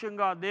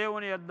పక్షంగా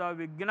దేవుని యొద్ద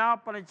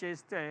విజ్ఞాపన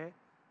చేస్తే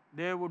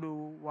దేవుడు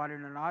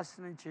వారిని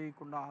నాశనం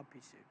చేయకుండా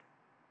ఆపేశాడు.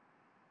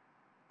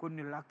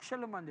 కొన్ని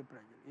లక్షల మంది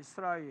ప్రజలు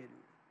ఇశ్రాయేలు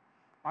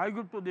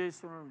ఐగుప్తు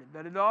దేశం నుండి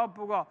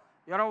దరిదాపుగా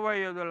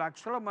 25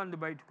 లక్షల మంది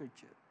బయటకు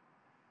వచ్చారు.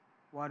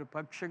 వారి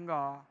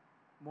పక్షంగా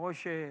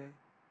మోషే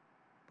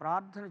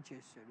ప్రార్థన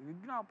చేశాడు,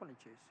 విజ్ఞాపన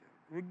చేశాడు.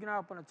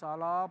 విజ్ఞాపన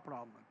చాలా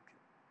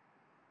ప్రాముఖ్యం.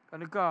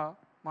 కనుక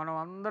మనం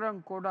అందరం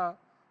కూడా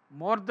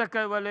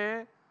మొర్దెకై వలె,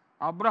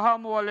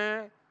 అబ్రహాము వలె,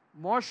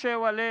 మోషే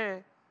వలె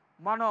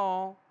మనం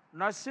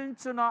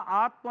నశించిన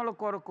ఆత్మల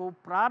కొరకు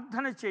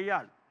ప్రార్థన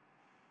చేయాలి.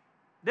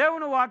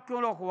 దేవుని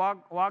వాక్యంలో ఒక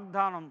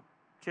వాగ్దానం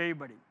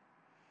చేయబడింది.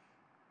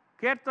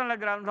 కీర్తనల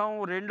గ్రంథం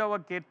 2వ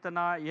కీర్తన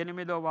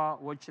 8వ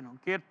వచనం.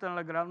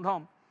 కీర్తనల గ్రంథం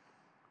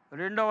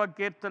 2వ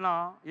కీర్తన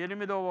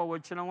 8వ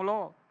వచనంలో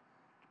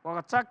ఒక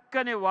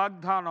చక్కని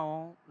వాగ్దానం,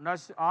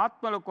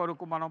 ఆత్మల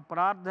కొరకు మనం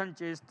ప్రార్థన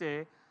చేస్తే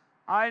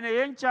ఆయన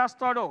ఏం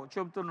చేస్తాడో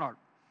చెబుతున్నాడు.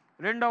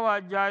 2వ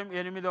అధ్యాయం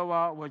 8వ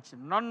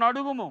వచనం. నన్ను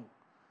అడుగుము,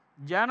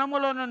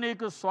 జనములను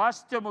నీకు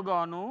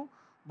స్వాస్థ్యముగాను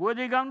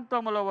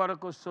బూదిగంతముల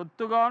వరకు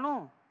సొత్తుగాను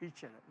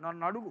ఇచ్చాడు.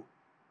 నన్ను అడుగు,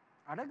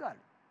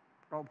 అడగాలి.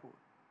 ప్రభు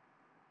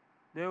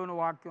దేవుని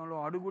వాక్యంలో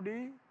అడుగుడి,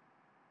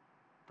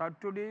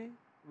 తట్టుడి,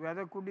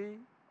 వెదకుడి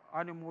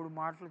అని 3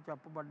 మాటలు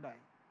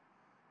చెప్పబడ్డాయి.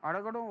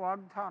 అడగడం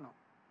వాగ్దానం.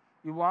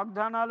 ఈ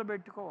వాగ్దానాలు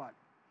పెట్టుకోవాలి.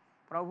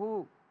 ప్రభు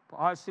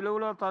ఆ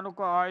సిలువలో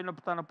ఆయన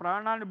తన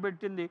ప్రాణాన్ని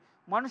పెట్టింది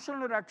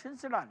మనుషులను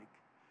రక్షించడానికి.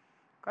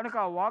 కనుక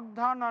ఆ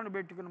వాగ్దానాన్ని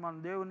పెట్టుకుని మన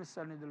దేవుని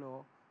సన్నిధిలో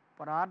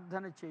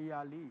ప్రార్థన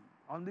చేయాలి.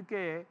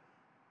 అందుకే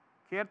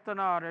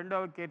కీర్తన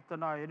 2వ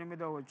కీర్తన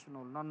 8వ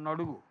వచనం, నన్ను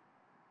అడుగు,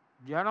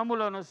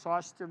 జనములను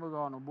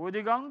స్వాస్థ్యముగాను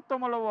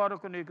బూదిగంతముల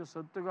వరకు నీకు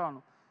సొత్తుగాను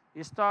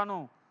ఇస్తాను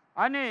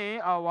అని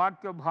ఆ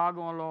వాక్య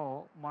భాగంలో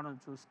మనం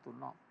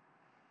చూస్తున్నాం.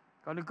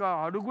 కనుక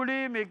అడుగుడి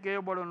మీకు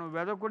ఇవ్వబడును,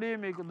 వెదకుడి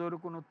మీకు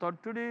దొరుకును,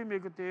 తట్టుడి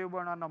మీకు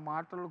తీయబడును అన్న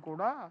మాటలు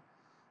కూడా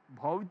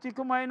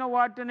భౌతికమైన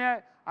వాటినే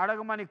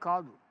అడగమని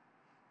కాదు.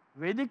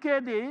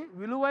 వెదికేది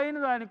విలువైన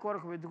దాని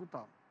కొరకు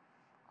వెతుకుతాం.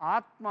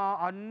 ఆత్మ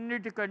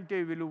అన్నిటికంటే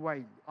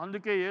విలువైంది.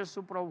 అందుకే యేసు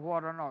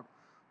ప్రభువారు అన్నాడు,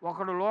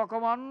 ఒకడు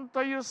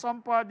లోకమంతయు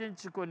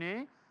సంపాదించుకొని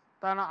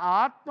తన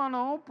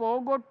ఆత్మను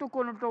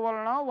పోగొట్టుకొనుట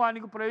వలన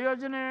వానికి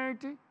ప్రయోజనం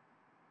ఏమిటి?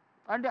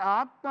 అంటే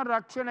ఆత్మ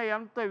రక్షణ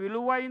ఎంత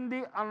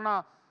విలువైంది అన్న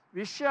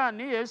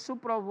విషయాన్ని యేసు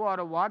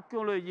ప్రభువారు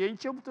వాక్యంలో ఏం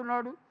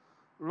చెబుతున్నాడు?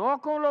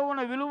 లోకంలో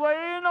ఉన్న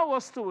విలువైన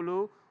వస్తువులు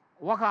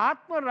ఒక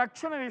ఆత్మ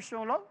రక్షణ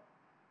విషయంలో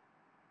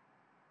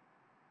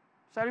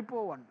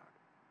సరిపోవన్నాడు.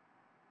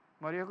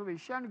 మరి ఒక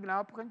విషయాన్ని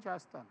జ్ఞాపకం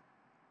చేస్తాను.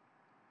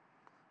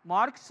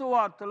 మార్కు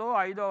సువార్తలో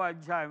 5వ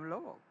అధ్యాయంలో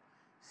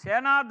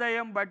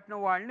సేనాదయం పట్టిన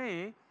వాళ్ళని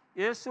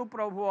యేసు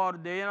ప్రభువారు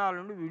దయ్యాల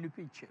నుండి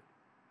విడిపించాడు.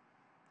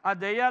 ఆ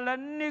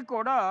దయ్యాలన్నీ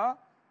కూడా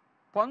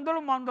పందుల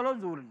మందలో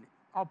దూరింది.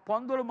 ఆ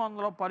పందుల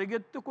మందలో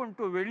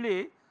పరిగెత్తుకుంటూ వెళ్ళి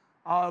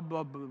ఆ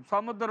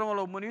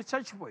సముద్రంలో మునిగి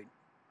చచ్చిపోయింది.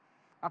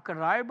 అక్కడ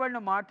రాయబడిన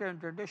మాట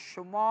ఏంటంటే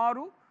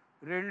సుమారు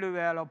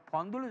 2000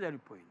 పందులు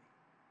చనిపోయింది.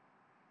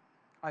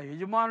 ఆ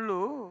యజమానులు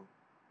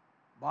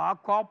బాగా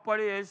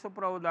కోప్పడి యేసు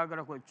ప్రభు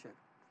దగ్గరకు వచ్చారు.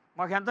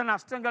 మాకు ఎంత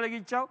నష్టం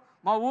కలిగించావు,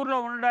 మా ఊర్లో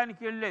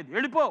ఉండడానికి వెళ్ళలేదు,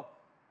 వెళ్ళిపో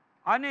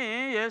అని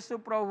యేసు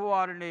ప్రభు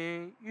వారిని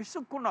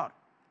ఇసుక్కున్నారు.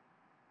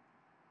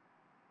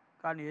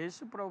 కానీ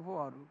యేసు ప్రభు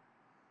వారు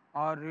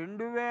ఆ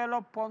 2000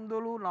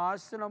 పందులు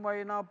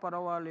నాశనమైనా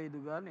పర్వాలేదు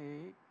కానీ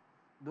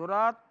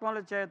దురాత్మల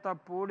చేత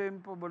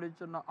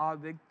పూడింపబడుచున్న ఆ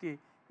వ్యక్తి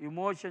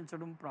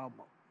విమోచించడం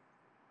ప్రారంభం.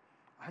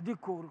 అది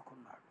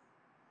కోరుకున్నాడు.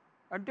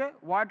 అంటే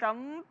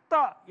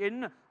వాటంతా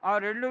ఆ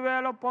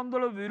 2000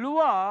 పందుల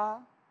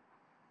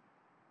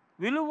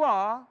విలువ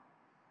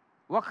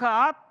ఒక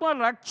ఆత్మ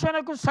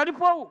రక్షణకు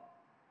సరిపోవు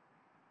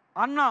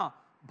అన్న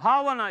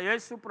భావన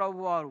యేసు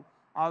ప్రభువారు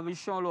ఆ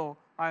విషయంలో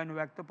ఆయన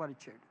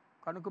వ్యక్తపరిచాడు.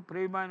 కనుక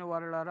ప్రియమైన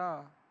వారలారా,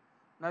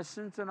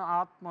 నశించిన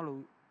ఆత్మలు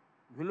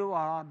విలువ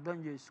అర్థం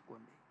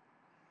చేసుకోండి.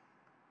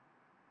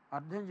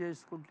 అర్థం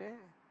చేసుకుంటే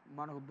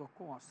మనకు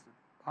దుఃఖం వస్తుంది,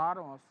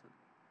 భారం వస్తుంది,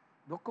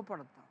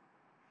 దుఃఖపడతాం,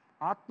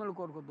 ఆత్మల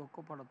కొరకు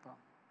దుఃఖపడతాం.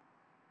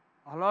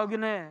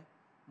 అలాగనే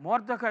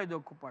మొర్దెకై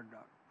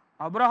దుఃఖపడ్డాడు,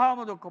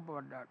 అబ్రహాము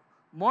దుఃఖపడ్డాడు,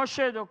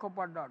 మోషే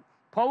దుఃఖపడ్డాడు,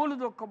 పౌలు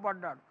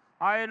దుఃఖపడ్డాడు.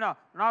 ఆయన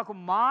నాకు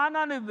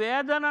మానని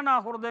వేదన నా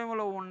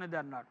హృదయంలో ఉన్నది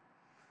అన్నాడు.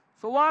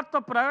 సువార్త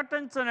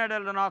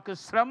ప్రకటించనేడల నాకు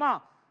శ్రమ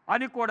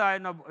అని కూడా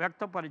ఆయన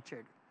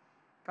వ్యక్తపరిచాడు.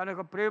 కనుక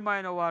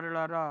ప్రియమైన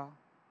వారులారా,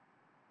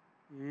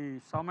 ఈ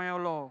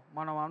సమయంలో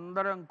మనం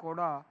అందరం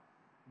కూడా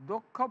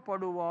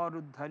దుఃఖపడువారు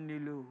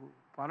ధన్యులు,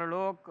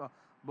 పరలోక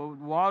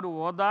వారు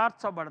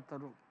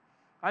ఓదార్చబడతారు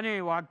అని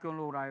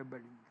వాక్యంలో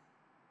రాయబడింది.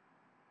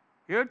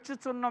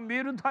 ఏడ్చుచున్న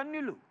మీరు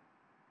ధన్యులు,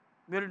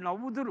 మీరు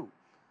నవ్వుదురు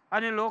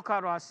అని లోకా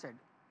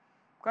రాశాడు.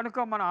 కనుక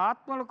మన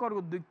ఆత్మల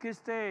కొరకు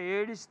దుఃఖిస్తే,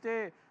 ఏడిస్తే,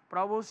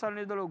 ప్రభు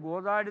సన్నిధిలో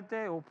గోదాడితే,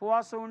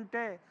 ఉపవాసం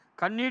ఉంటే,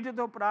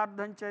 కన్నీటితో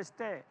ప్రార్థన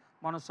చేస్తే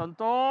మనం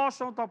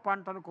సంతోషంతో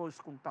పంటను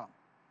కోసుకుంటాం.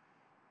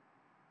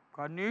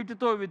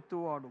 కన్నీటితో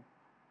విత్తువాడు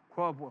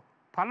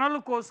పనలు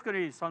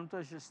కోసుకుని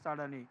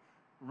సంతోషిస్తాడని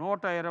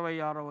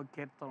 126వ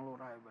కీర్తనలో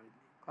రాయబడింది.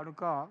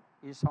 కనుక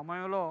ఈ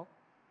సమయంలో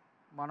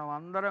మనం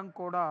అందరం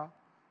కూడా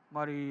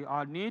మరి ఆ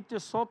నీతి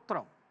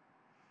సూత్రం,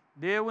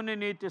 దేవుని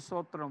నీతి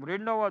సూత్రం,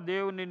 రెండవ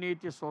దేవుని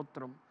నీతి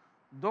సూత్రం,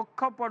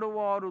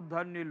 దుఃఖపడువారు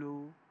ధన్యులు,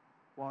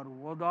 వారు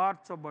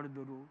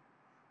ఓదార్చబడుదురు.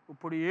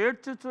 ఇప్పుడు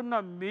ఏడ్చుచున్న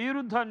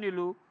మీరు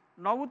ధన్యులు,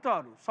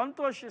 నవ్వుతారు,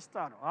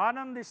 సంతోషిస్తారు,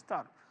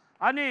 ఆనందిస్తారు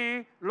అని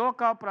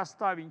లోక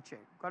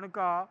ప్రస్తావించాడు. కనుక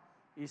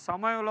ఈ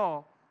సమయంలో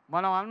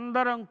మనం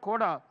అందరం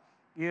కూడా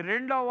ఈ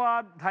రెండవ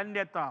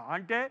ధన్యత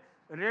అంటే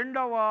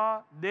రెండవ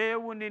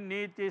దేవుని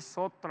నీతి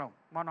సూత్రం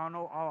మనం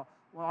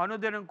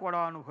అనుదినం కూడా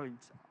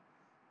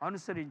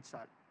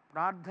అనుసరించాలి,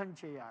 ప్రార్థన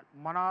చేయాలి.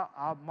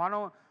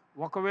 మనం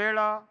ఒకవేళ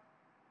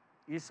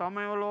ఈ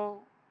సమయంలో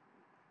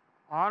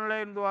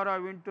ఆన్లైన్ ద్వారా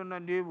వింటున్న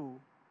నీవు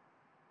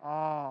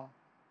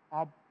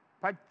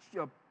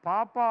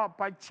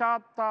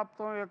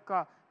పశ్చాత్తాపం యొక్క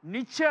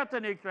నిశ్చయత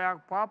నీకు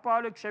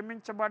పాపాలు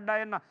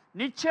క్షమించబడ్డాయన్న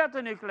నిశ్చయత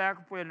నీకు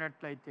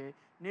లేకపోయినట్లయితే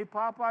నీ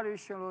పాపాల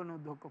విషయంలో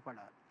నువ్వు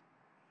దుఃఖపడాలి.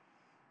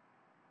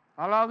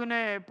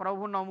 అలాగనే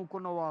ప్రభు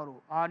నమ్ముకున్నవారు,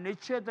 ఆ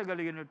నిశ్చయత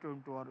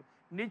కలిగినటువంటి వారు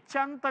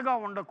నిశ్చంతగా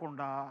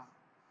ఉండకుండా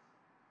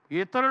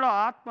ఇతరుల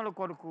ఆత్మల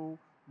కొరకు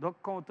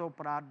దుఃఖంతో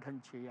ప్రార్థన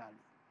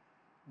చేయాలి.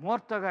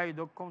 మూర్తగా ఈ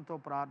దుఃఖంతో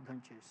ప్రార్థన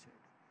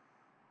చేశాడు,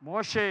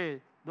 మోషే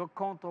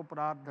దుఃఖంతో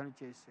ప్రార్థన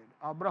చేశాడు,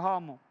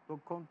 అబ్రహాము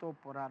దుఃఖంతో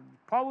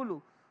పౌలు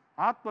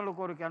ఆత్మల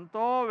కొరకు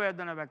ఎంతో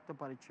వేదన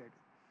వ్యక్తపరిచాడు.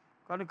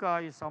 కనుక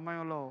ఈ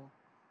సమయంలో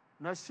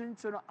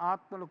నశించిన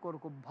ఆత్మల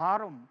కొరకు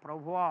భారం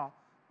ప్రభువా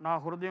నా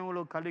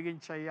హృదయంలో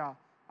కలిగించయ్యా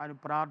అని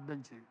ప్రార్థన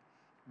చేయి,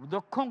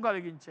 దుఃఖం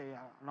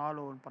కలిగించయ్యా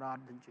నాలో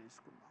ప్రార్థన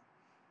చేసుకుందాం.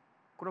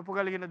 కృప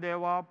కలిగిన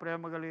దేవా,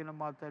 ప్రేమ కలిగిన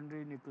మా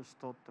తండ్రి, నీకు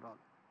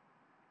స్తోత్రాలు.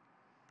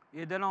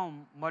 ఈ దినం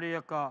మరి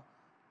యొక్క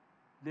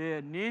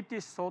నీతి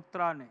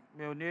స్తోత్రాన్ని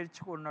మేము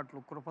నేర్చుకున్నట్లు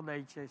కృప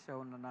దయచేసే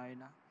ఉన్న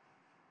నాయన.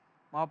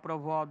 మా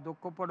ప్రభువా,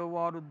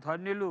 దుఃఖపడువారు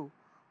ధన్యులు,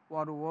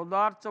 వారు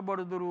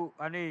ఓదార్చబడుదురు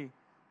అని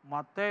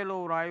మత్తయిలో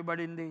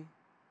వ్రాయబడింది.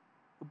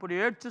 ఇప్పుడు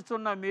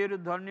ఏడ్చుచున్న మీరు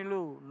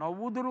ధన్యులు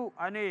నవ్వుదురు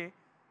అని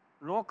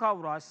లూకా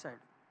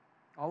వ్రాశాడు.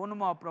 అవును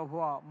మా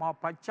ప్రభువా, మా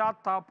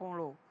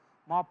పశ్చాత్తాపంలో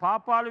మా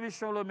పాపాల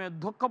విషయంలో మేము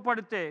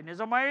దుఃఖపడితే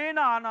నిజమైన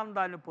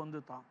ఆనందాన్ని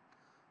పొందుతాం.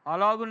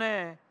 అలాగనే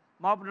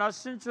మాకు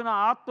నశించిన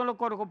ఆత్మల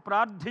కొరకు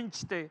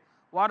ప్రార్థించితే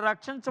వారు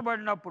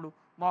రక్షించబడినప్పుడు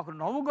మాకు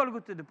నవ్వు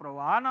కలుగుతుంది ప్రభు,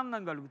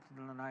 ఆనందం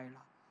కలుగుతుంది నాయన.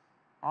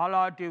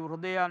 అలాంటి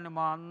హృదయాన్ని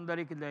మా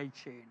అందరికీ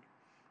దయచేయండి.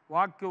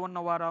 వాక్యం ఉన్న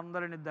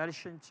వారందరిని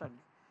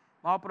దర్శించండి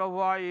మా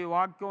ప్రభువా. ఈ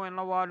వాక్యం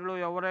విన్న వారిలో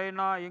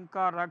ఎవరైనా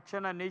ఇంకా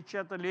రక్షణ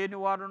నిశ్చయత లేని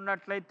వారు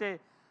ఉన్నట్లయితే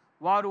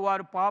వారు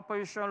వారి పాప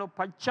విషయంలో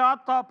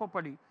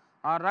పశ్చాత్తాపపడి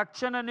ఆ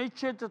రక్షణ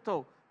నిశ్చయతతో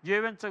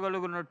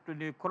జీవించగలిగినట్టు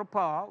నీ కృప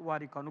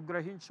వారికి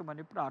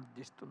అనుగ్రహించమని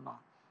ప్రార్థిస్తున్నా.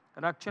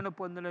 రక్షణ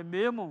పొందిన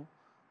మేము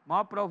మా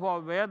ప్రభువా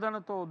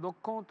వేదనతో,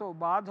 దుఃఖంతో,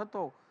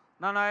 బాధతో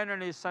నాయన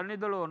నీ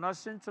సన్నిధిలో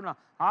నశించిన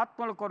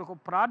ఆత్మల కొరకు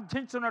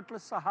ప్రార్థించినట్లు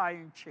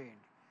సహాయం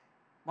చేయండి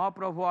మా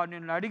ప్రభువా.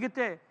 నిన్ను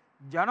అడిగితే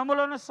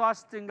జనములను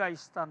స్వాస్థ్యంగా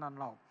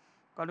ఇస్తానన్నావు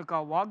కనుక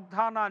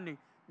వాగ్దానాన్ని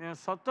మేము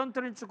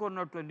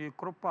స్వతంత్రించుకున్నట్లు నీ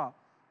కృప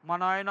మా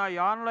నాయన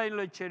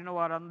ఆన్లైన్లో చేరిన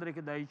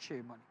వారందరికీ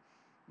దయచేయమని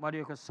మరి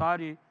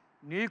ఒకసారి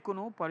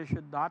నీకును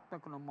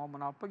పరిశుద్ధాత్మకును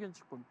మమ్మల్ని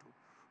అప్పగించుకుంటూ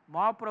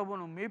మా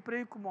ప్రభును మీ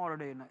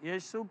ప్రియకుమారుడైన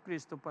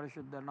యేసుక్రీస్తు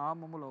పరిశుద్ధ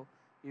నామములో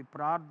ఈ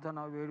ప్రార్థన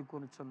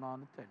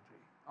వేడుకొనుచున్నాను తండ్రి,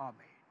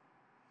 ఆమేన్.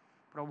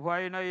 ప్రభు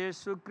అయిన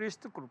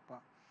యేసుక్రీస్తు కృప,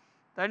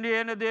 తండ్రి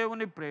అయిన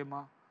దేవుని ప్రేమ,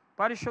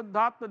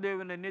 పరిశుద్ధాత్మ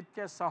దేవుని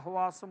నిత్య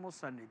సహవాసము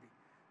సన్నిధి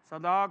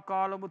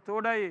సదాకాలము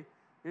తోడై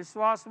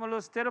విశ్వాసములో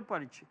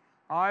స్థిరపరిచి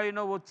ఆయన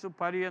వచ్చు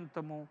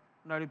పర్యంతము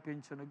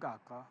నడిపించును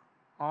గాక.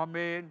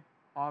 ఆమేన్,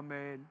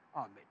 ఆమేన్,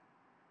 ఆమేన్.